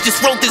waste. Just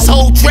wrote this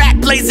whole track,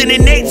 blazing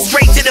an 8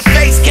 straight to the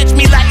face. Catch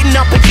me lighting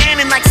up a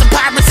cannon like some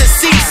pirates at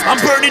sea.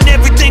 I'm burning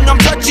everything I'm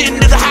touching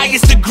to the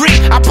highest degree.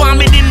 I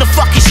bomb it in the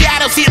fucking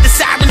shadows, hear the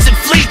sirens and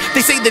flee.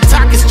 They say the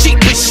talk is cheap,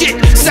 but shit,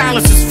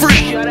 silence is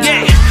free.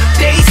 Yeah,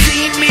 they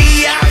see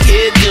me out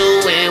here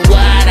doing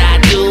what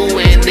I do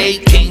and they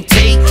can't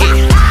take it.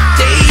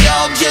 They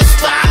all just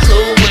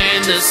following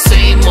the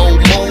same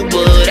old mode,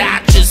 but I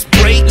just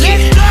break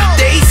it.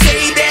 They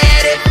say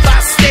that if I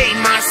stay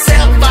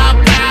myself, I'll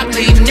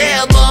probably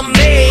never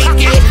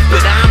make it.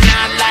 But I'm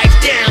not like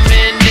them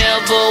and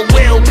never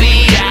will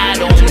be. I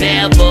don't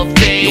ever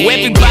fake. Yo,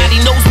 everybody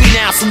knows me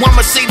now, so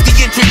I'ma save the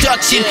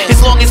introduction. As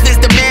long as there's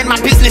demand, my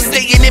business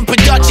staying in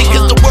production.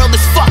 Cause the world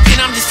is fucking,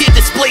 I'm just here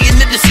displaying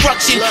the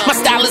destruction. My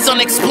style is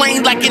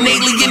unexplained like an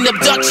alien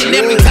abduction.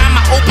 Every time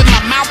I open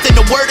my mouth and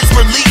the word is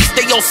released,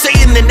 they all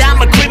saying that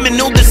I'm a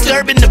criminal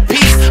disturbing the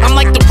peace. I'm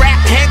like the rap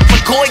Hank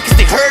McCoy cause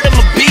they heard I'm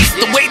a beast.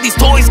 The way these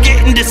toys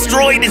getting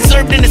destroyed and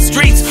served in the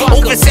streets,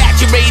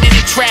 oversaturated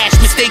in trash,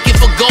 mistaken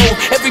for gold.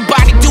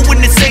 Everybody doing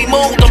the same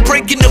old, I'm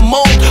breaking the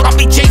mold. I'll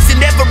be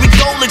chasing every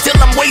goal until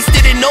I'm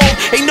wasted and old.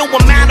 Ain't no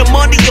amount of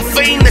money or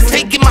fame that's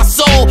taking my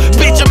soul.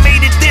 Bitch, I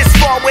made it this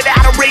far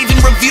without a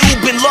raving review.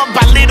 Been loved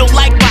by little,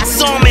 liked by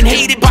some, and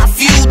hated by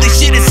few.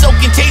 This shit is so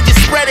contagious,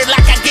 spread it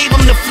like I gave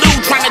them the flu.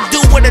 Trying to do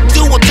what I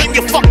do will turn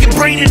your fucking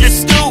brain into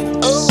stew.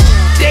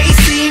 They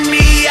see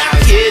me out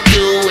here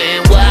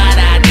doing what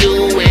I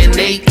do and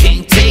they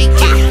can't take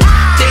it.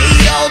 They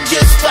all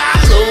just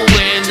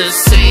following the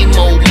same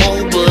old mode.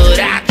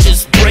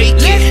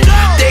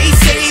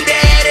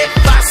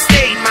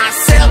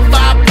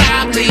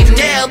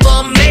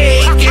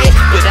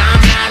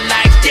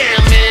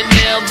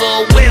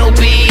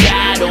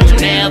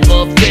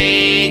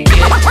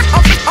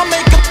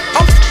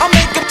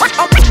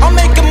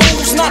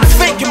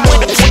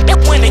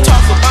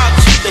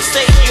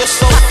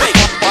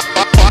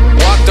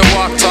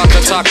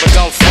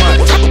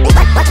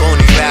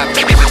 Phony rap.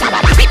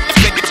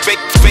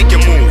 Fake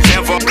your move,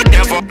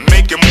 never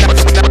make your move.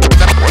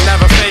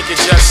 Never fake it,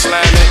 just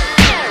slam it.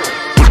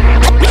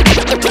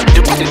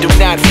 Do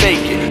not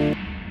fake it.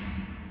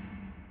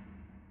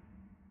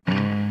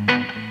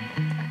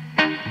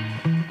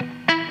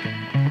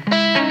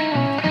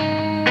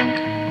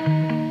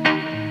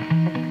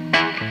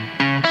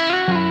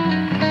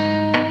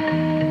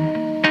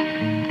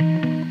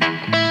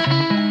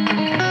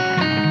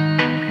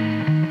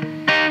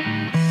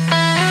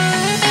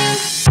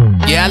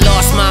 Yeah, I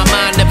lost my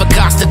mind, never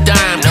cost a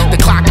dime. The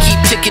clock keep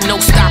ticking, no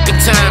stopping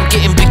time.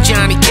 Getting big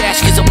Johnny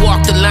cash cause I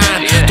walk the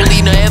line. Don't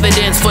need no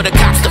evidence for the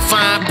cops to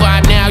find. By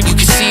now you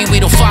can see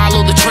we don't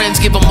follow the trends.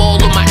 Give them all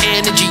of my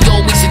energy,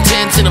 always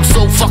intense. And I'm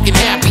so fucking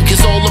happy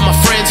cause all of my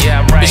friends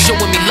been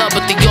showing me love,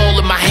 but they all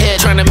in my head.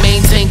 Trying to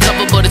maintain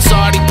cover, but it's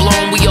already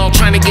blown. We all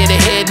trying to get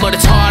ahead, but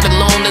it's hard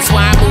alone. That's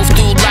why I move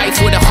through life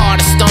with a heart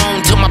of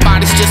stone. Till my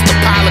body's just a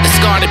pile of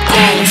discarded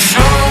bones.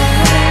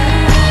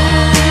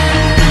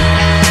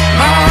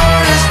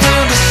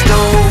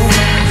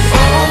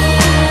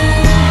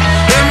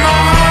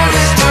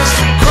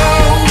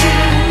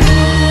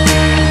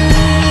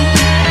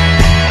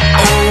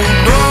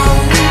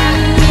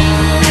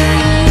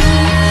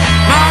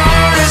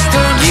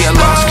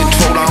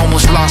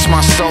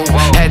 My soul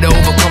had to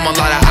overcome a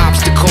lot of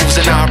obstacles,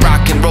 and I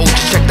rock and roll.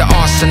 Just check the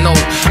arsenal.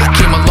 I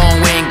came a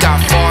long way and got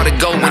far to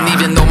go, and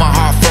even though my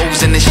heart froze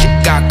and this shit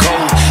got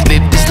cold,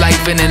 lived this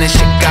life and then this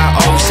shit got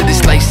old. So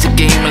this life's a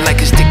game and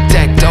like it's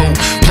tic-tac-toe.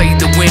 Played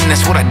to win,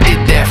 that's what I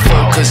did that for.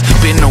 Cause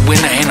been a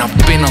winner and I've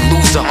been a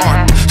loser.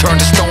 Heart turned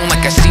to stone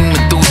like I seen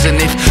Medusa. And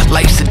if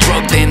life's a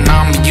drug, then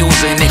I'm a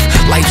user. And if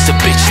life's a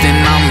bitch, then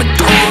I'm a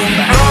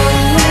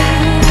doer.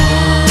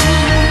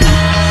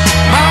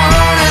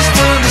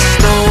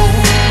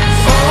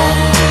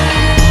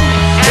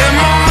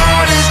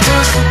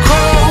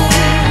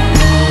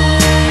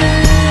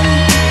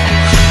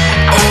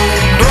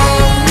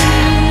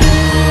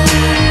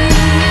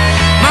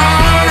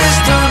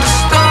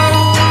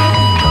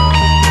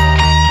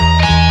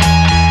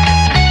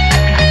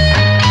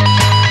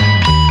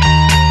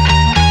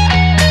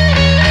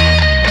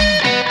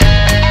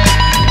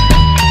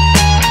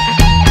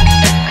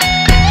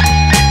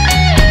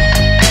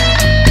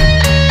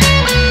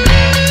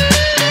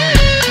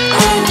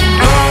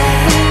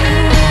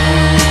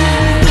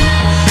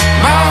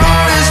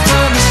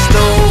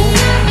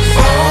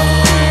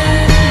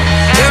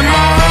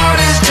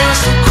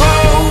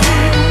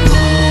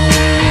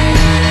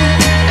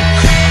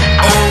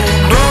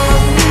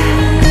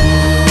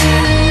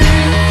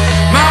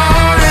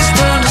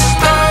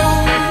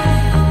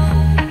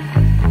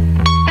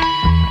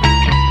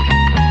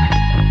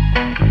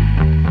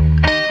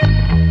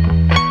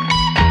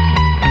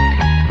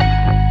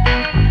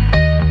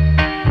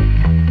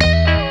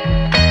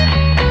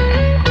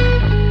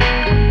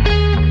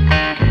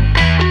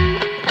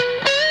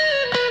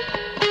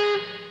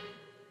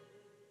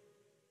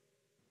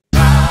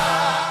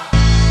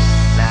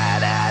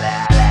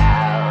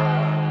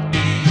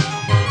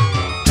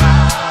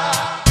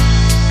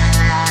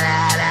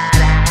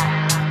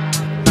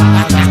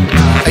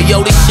 Yo,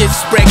 this shit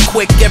spread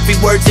quick, every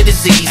word's a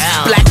disease.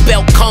 Black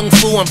belt kung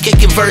fu, I'm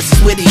kicking verses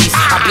with ease.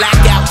 I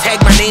black out, tag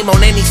my name on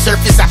any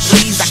surface I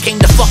please. I came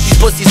to fuck these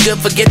pussies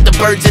good, forget the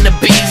birds and the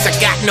bees. I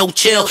got no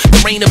chill,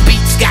 the rain of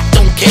beats, Scott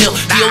don't kill.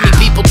 The only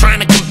people trying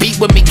to compete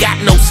with me got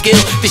no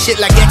skill. This shit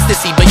like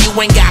ecstasy, but you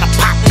ain't gotta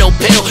pop no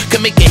pill.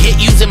 Can make a hit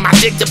using my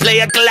dick to play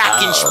a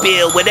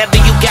glockenspiel.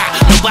 Whatever you got,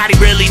 nobody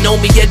really know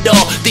me at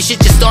all. This shit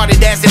just started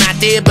as an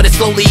idea, but it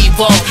slowly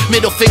evolved.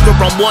 Middle finger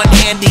on one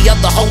hand, the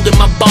other holding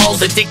my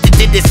balls. Addicted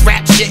to this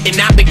rap shit and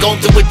I've been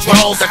going through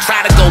withdrawals. I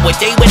try to go a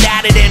day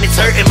without it and it's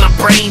hurting my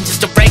brain.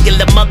 Just a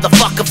regular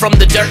motherfucker from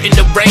the dirt and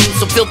the rain.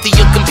 So filthy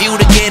your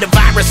computer, get a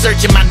virus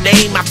searching my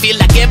name. I feel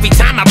like every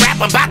time I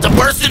rap I'm about to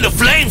burst into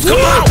flames. Come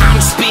on!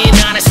 I'm just being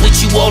honest with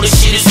you, all this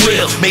shit is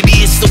real. Maybe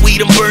it's the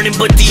weed I'm burning,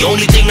 but the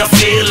only thing I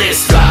feel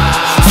is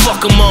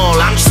fuck them all,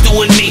 I'm just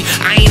doing me.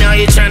 I ain't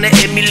out here trying to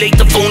emulate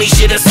the phony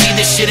shit. I see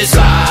this shit is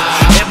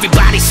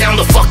everybody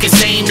sound the fucking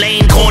same.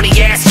 Lame, corny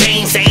ass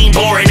chain, same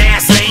boring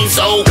ass lane.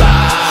 So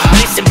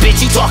listen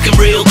bitch, you talking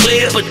real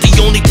clear, but the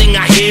only thing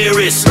I hear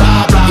is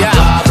blah blah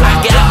blah blah.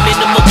 I got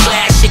minimal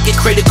class, shit get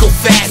critical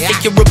fast.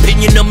 Take your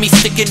opinion of me,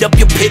 stick it up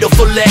your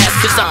pitiful ass.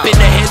 Cause I've been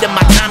ahead of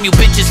my time, you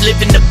bitches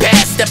live in the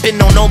past.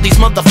 Stepping on all these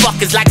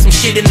motherfuckers like some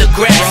shit in the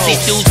grass.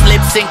 These dudes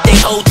lip sync, they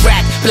whole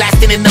track,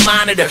 blasting in the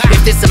monitor.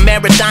 If this a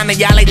marathon,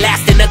 y'all ain't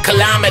lasting a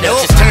kilometer.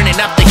 Just turning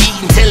up the heat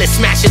until it's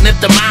smashing the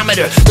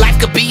thermometer. Life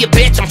could be a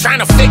bitch, I'm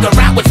trying to figure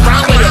out what's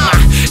wrong with her. My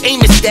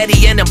aim is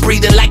steady and I'm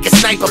breathing like a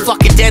sniper.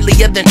 Fucking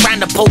deadlier than trying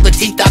to pull the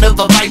teeth out of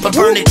a viper.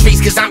 Burning trees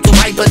cause I'm too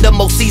hyper, the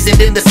most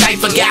seasoned in the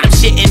cypher. Got them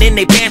shitting in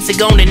they pants, they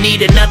gonna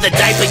need another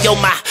diaper. Yo,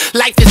 my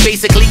life is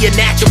basically a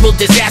natural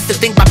disaster.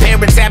 Think my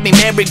parents had me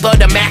married,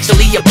 but I'm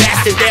actually a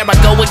bastard. There I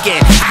go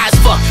again, high as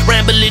fuck,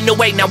 rambling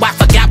away. Now I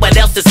forgot what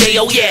else to say,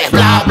 oh yeah.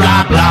 Blah,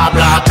 blah, blah,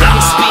 blah, blah. I'm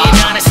just being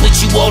honest with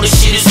you, all this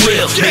shit is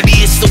real. Maybe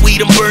it's the weed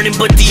I'm burning,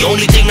 but the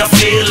only thing I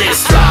feel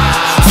is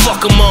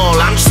fuck them all,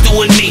 I'm just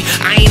doing me.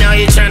 I ain't out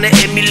here trying to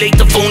emulate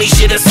the phony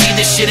shit. I see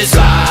this shit is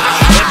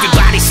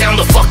everybody sound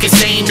the fucking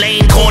same.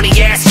 Lame, corny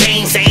ass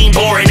chains, same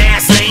boring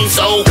ass lane.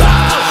 So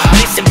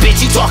listen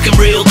bitch, you talking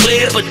real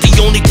clear, but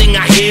the only thing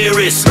I hear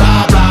is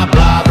blah blah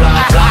blah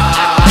blah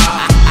blah.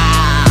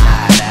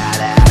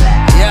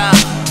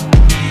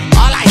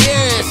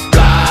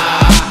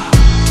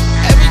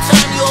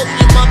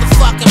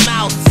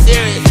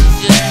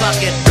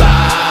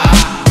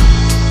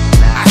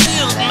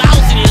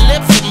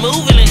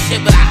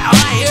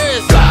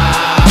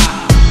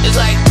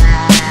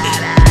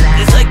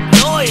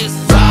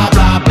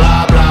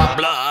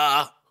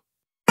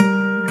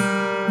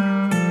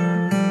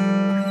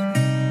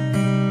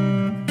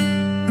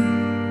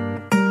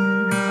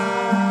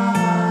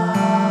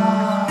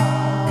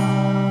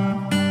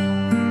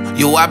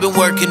 Yo, I've been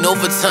working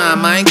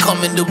overtime, I ain't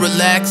coming to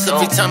relax.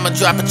 Every time I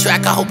drop a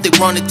track, I hope they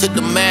run it to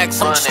the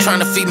max. I'm just trying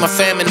to feed my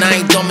family,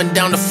 I ain't dumbing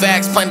down the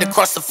facts. Plan to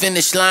cross the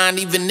finish line,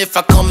 even if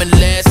I come in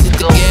last. Hit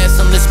the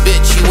gas on this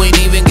bitch, you ain't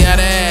even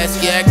gotta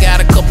ask. Yeah, I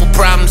got a couple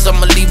problems,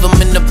 I'ma leave them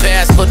in the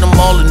past. Put them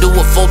all into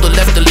a folder,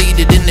 left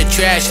deleted in the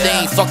trash. They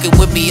ain't fucking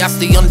with me, I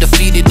stay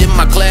undefeated in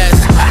my class.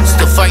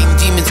 Still fighting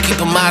demons, keep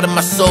them out of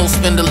my soul.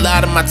 Spend a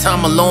lot of my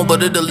time alone,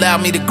 but it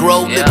allowed me to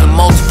grow. Living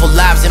multiple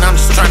lives and I'm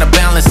just trying to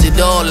balance it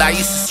all. I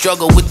used to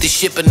struggle with this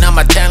shit, but now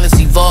my talents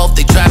evolved.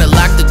 They try to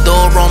lock the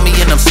door on me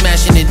and I'm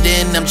smashing it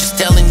in. I'm just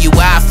telling you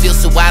how I feel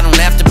so I don't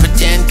have to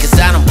pretend, cause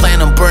I don't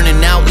plan on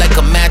burning out like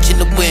a match in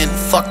the wind.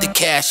 Fuck the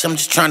cash, I'm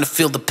just trying to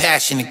feel the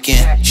passion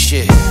again.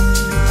 Shit, I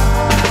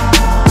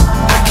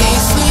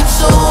can't sleep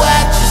so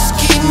I just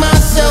keep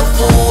myself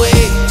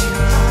awake,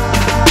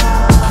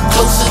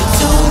 closer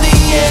to the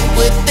end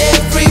with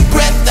every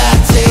breath I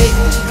take.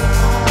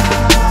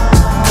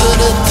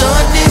 Could've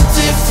done it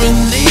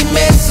differently,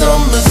 made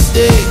some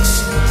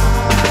mistakes,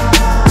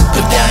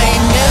 but I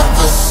ain't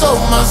never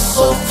sold my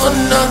soul for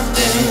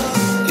nothing.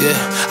 Yeah,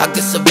 I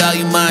guess I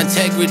value my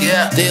integrity.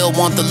 They'll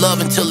want the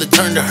love until it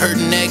turned to hurt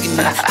and agony.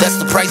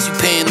 That's the price you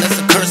paying, that's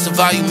the curse of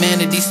our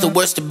humanity. It's the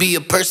worst to be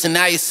a person,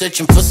 now you're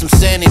searching for some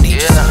sanity.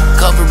 Just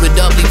cover it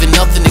up, leaving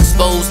nothing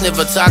exposed.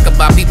 Never talk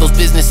about people's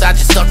business, I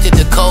just stuck to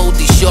the code.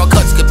 These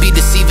shortcuts could be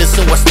deceiving,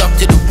 so I stuck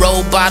to the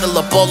road. Bottle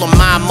up all of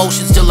my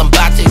emotions till I'm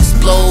about to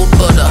explode.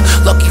 But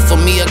lucky for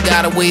me, I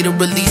got a way to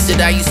release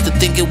it. I used to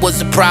think it was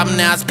a problem,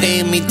 now it's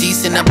paying me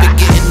decent. I've been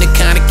getting the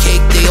kind of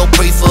cake they all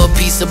pray for. A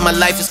piece of my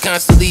life is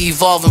constantly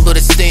evolving, but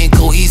it's staying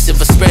cohesive.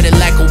 I spread it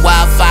like a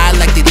wildfire,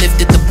 like they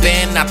lifted the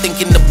band. Not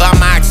thinking about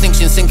my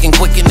extinction, sinking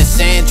quick in the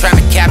sand. Trying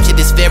to capture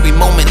this very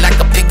moment like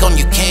a pick on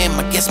your cam.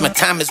 I guess my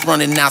time is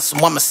running out, so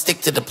I'ma stick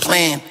to the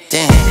plan.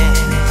 Damn,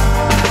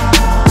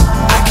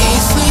 I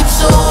can't sleep,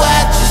 so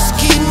I just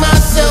keep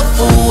myself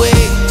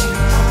awake,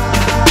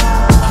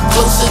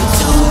 closer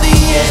to the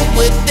end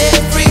with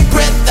every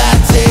breath I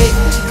take.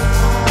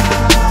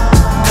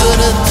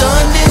 Could've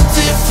done it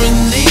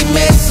differently,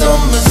 made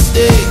some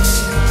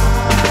mistakes,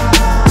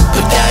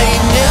 but I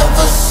ain't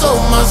never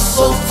sold my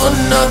soul for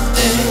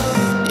nothing.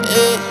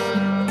 Yeah.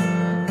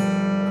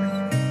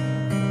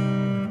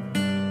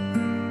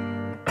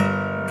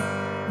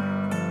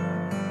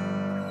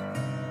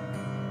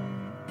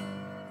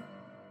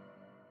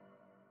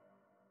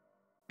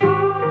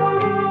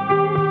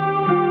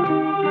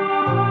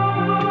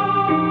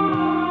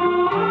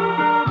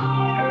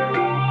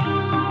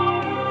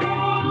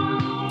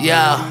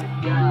 Yeah.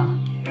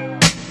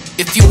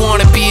 If you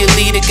wanna be a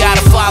leader,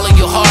 gotta follow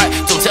your heart.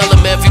 Don't tell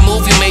them every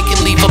move you make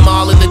and leave them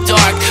all in the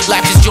dark.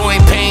 Life is joy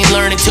and pain,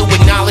 learning to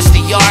acknowledge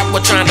the art.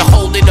 We're trying to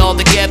hold it all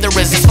together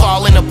as it's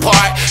falling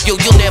apart. Yo,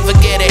 you'll never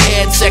get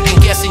ahead, second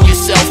guessing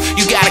yourself.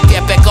 You gotta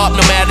get back up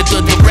no matter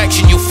the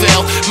direction you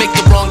fell. Make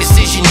the wrong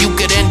decision, you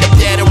could end up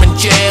dead or in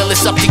jail.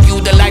 It's up to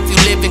you, the life you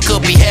live in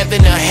could be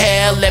heaven or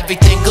hell.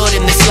 Everything good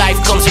in this life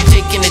comes from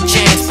taking a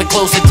chance. Pay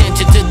close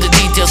attention to the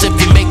details if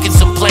you're making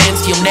some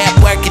plans. Your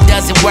network, it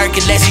doesn't work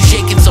unless you're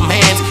shaking some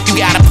hands. You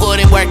gotta put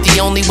in work, the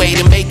only way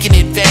to make an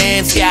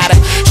advance. Gotta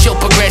show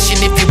progression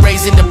if you're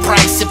raising the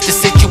price. If the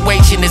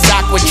situation is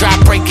awkward, try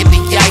breaking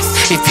the ice.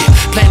 If you're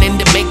planning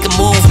to make a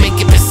move, make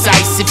it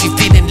precise. If you're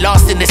feeling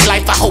lost in this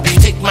life, I hope you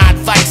take my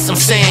advice. I'm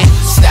saying,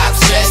 stop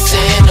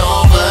stressing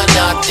over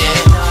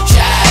nothing.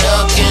 Try to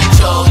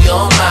control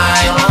your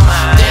mind,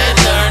 then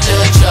learn to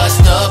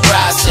trust the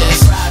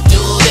process.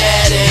 Do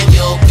that and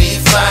you'll be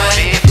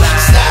fine.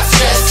 Stop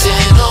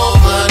stressing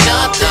over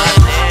nothing.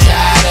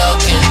 Try to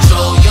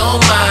control your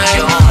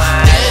mind,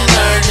 then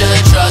learn to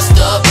trust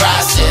the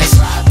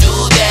process. Do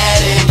that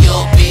and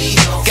you'll be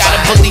fine. Gotta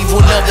believe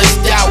when others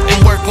doubt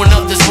and work when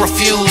others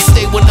refuse.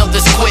 Stay when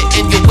others quit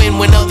and you win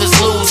when others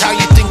lose. How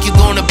you think you're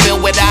gonna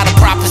build without a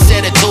prophecy?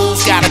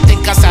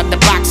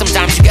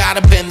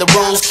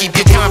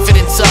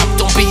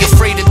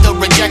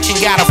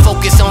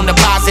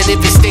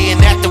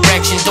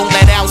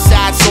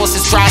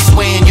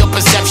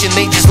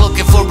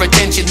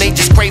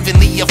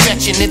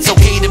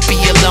 okay to be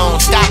alone.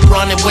 Stop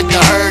running with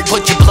the herd,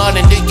 put your blood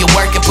into your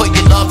work and put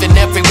your love in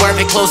every word.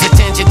 Pay close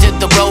attention to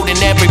the road and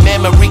every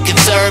memory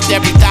conserved.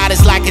 Every thought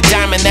is like a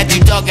diamond that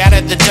you dug out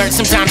of the dirt.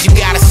 Sometimes you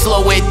gotta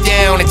slow it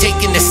down and take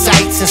in the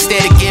sights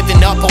instead of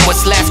giving up on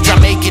what's left. Try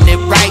making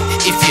it right.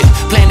 If you're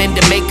planning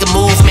to make a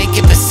move, make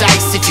it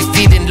precise. If you're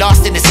feeling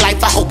lost in this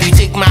life, I hope you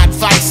take my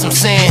advice. I'm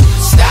saying,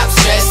 stop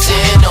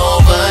stressing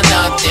over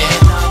nothing.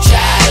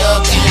 Try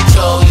to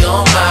control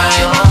your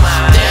mind,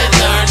 then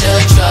learn to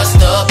trust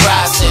the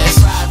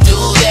process. Do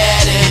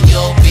that and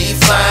you'll be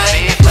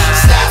fine.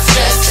 Stop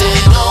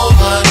stressing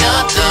over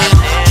nothing.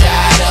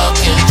 Try to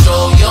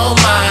control your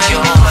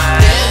mind,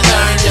 then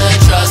learn to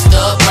trust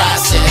the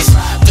process.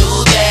 Do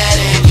that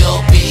and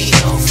you'll be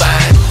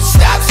fine.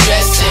 Stop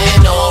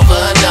stressing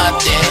over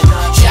nothing.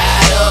 Try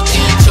to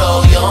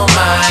control your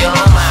mind,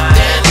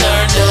 then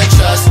learn to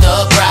trust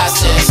the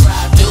process.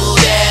 Do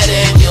that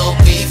and you'll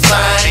be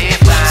fine.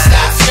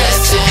 Stop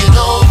stressing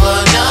over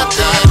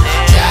nothing.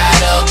 Try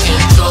to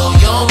control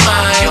your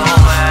mind,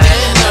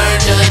 then learn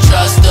to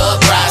trust the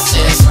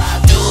process.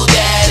 Do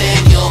that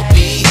and you'll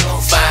be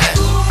fine.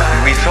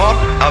 We thought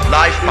of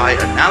life by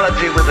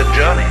analogy with a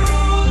journey,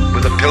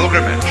 with a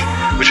pilgrimage,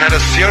 which had a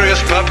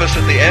serious purpose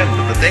at the end.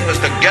 And the thing was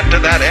to get to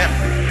that end,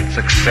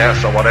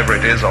 success or whatever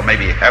it is, or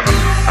maybe heaven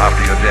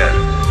after you're dead.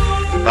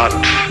 But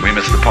we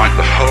missed the point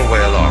the whole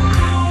way along.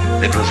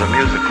 It was a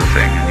musical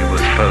thing, and you were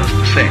supposed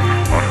to sing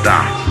or to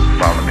dance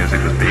while the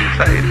music was being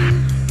played.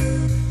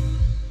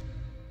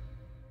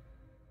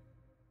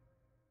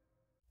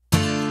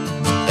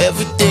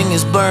 Everything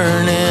is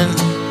burning.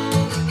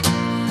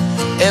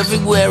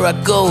 Everywhere I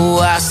go,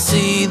 I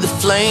see the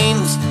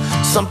flames.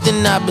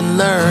 Something I've been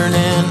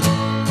learning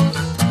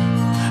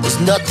is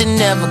nothing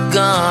ever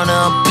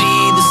gonna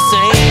be the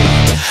same.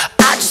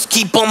 I just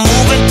keep on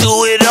moving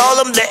through it all.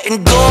 I'm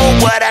letting go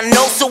what I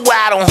know so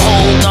I don't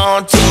hold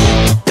on to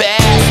the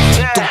past.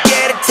 Don't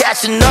get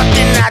attached to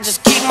nothing. I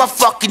just keep my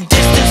fucking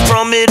distance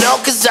from it all,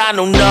 cause I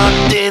know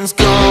nothing's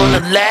gonna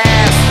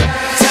last.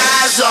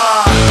 Ties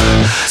are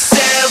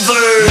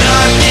severed.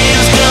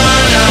 Nothing's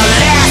gonna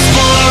last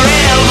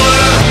forever.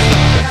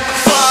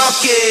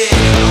 Fuck it,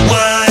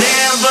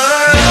 whatever.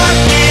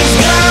 Nothing's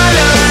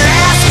gonna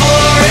last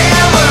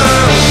forever.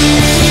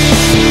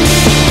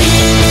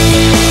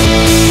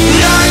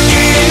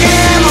 Nothing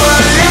ever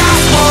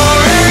lasts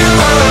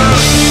forever.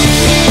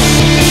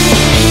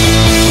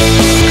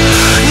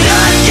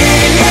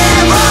 Nothing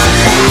ever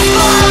lasts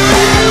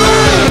forever.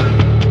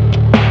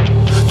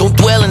 Don't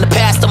dwell in the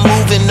past, I'm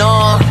moving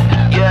on.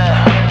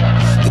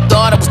 You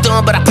thought I was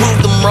done, but I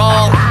proved them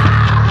wrong.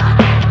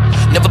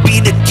 Never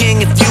be the king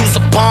if you's a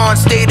pawn.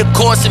 Stay the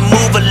course and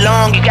move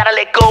along. You gotta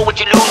let go, what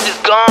you lose is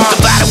gone.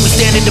 Divided we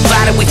stand and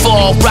divided we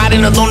fall.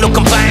 Riding alone, no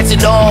compliance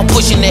at all.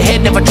 Pushing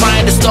ahead, never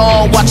trying to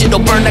stall. Watch it all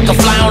burn like a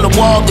fly on the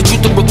wall. The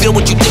truth will reveal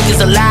what you think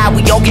is a lie.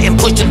 We all getting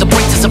pushed to the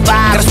brink to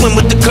survive. Gotta swim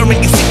with the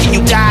current, you sink and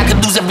you die.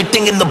 Could lose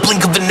everything in the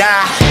blink of an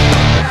eye.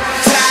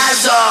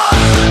 Ties are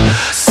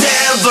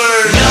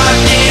severed.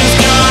 Nothing's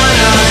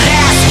gonna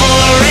last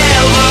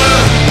forever.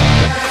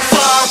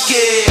 Fuck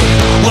it,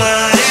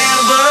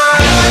 whatever.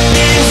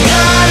 Nothing's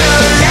gonna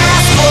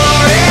last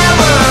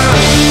forever.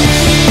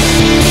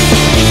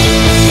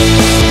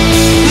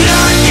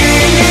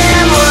 Nothing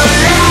ever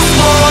lasts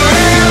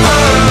forever.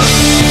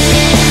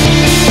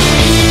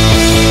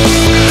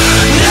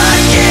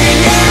 Nothing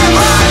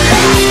ever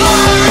lasts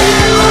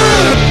forever.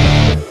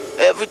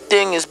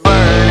 Everything is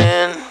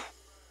burning.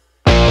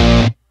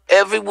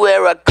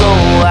 Everywhere I go,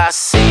 I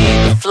see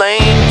the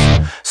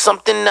flames.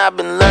 Something I've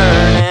been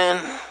learning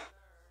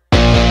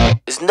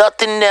is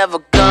nothing ever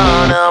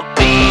gonna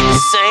be the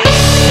same.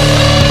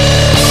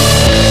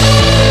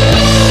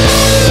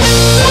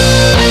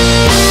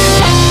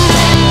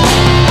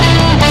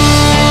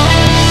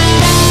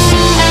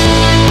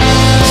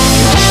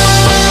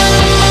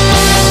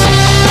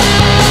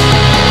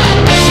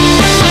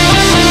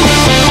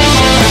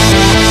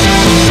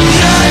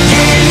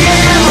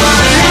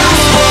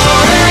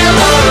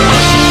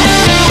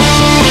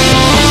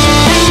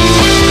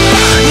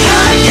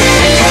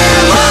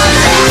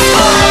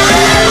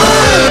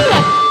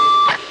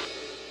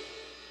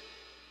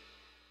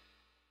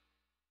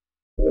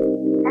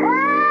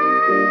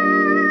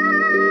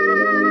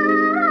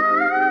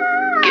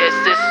 Guess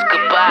this is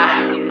goodbye.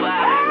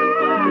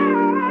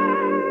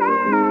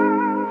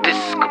 This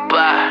is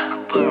goodbye.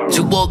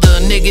 To all the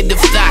negative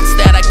thoughts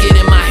that I get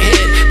in my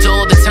head. To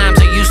all the times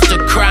I used to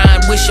cry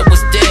and wish I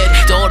was dead.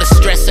 To all the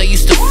stress I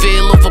used to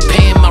feel over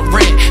paying my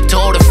rent. To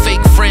all the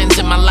fake friends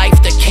in my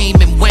life that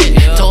came and went.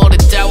 To all the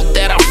doubt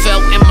that I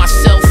felt in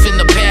myself in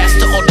the past.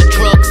 To all the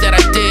drugs that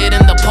I did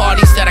and the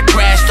parties that I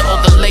crashed. To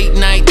all the late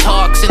night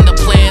talks and the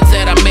plans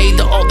that I made.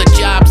 To all the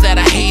jobs that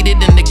I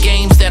hated and the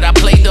games that I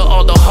played. To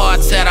all the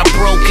hearts that I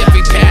broke,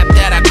 every path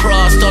that I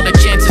crossed. All the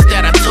chances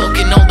that I took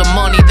and all the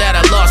money that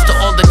I lost. To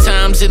all the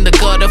times in the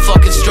gutter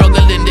fucking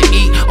struggling to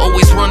eat.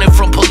 Always running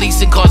from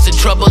police and causing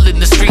trouble in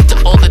the street. To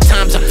all the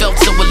times I felt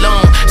so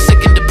alone,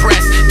 sick and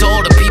depressed. To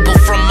all the people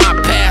from my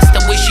past,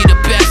 I wish you the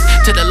best.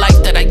 To the life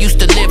that I used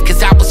to live,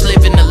 cause I was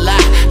living a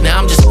lie. Now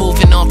I'm just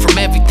moving on from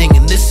everything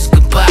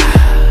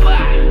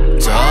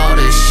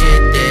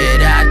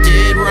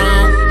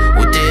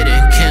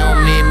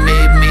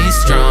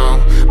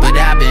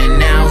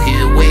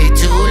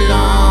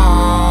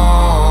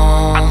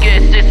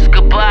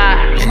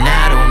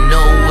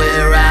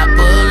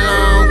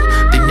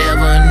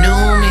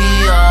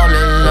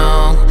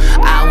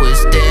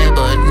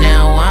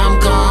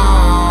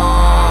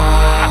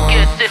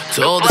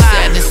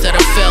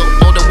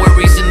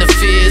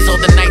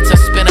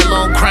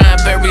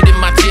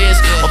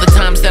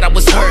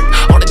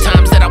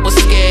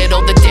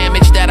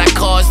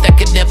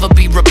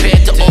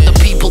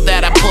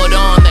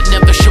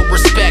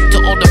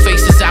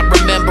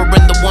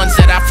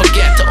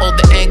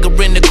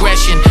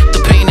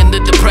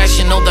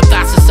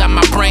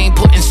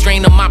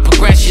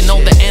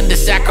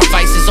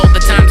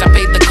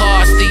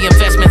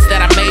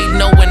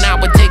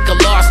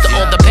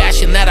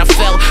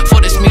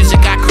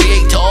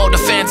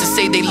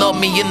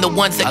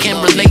ones that I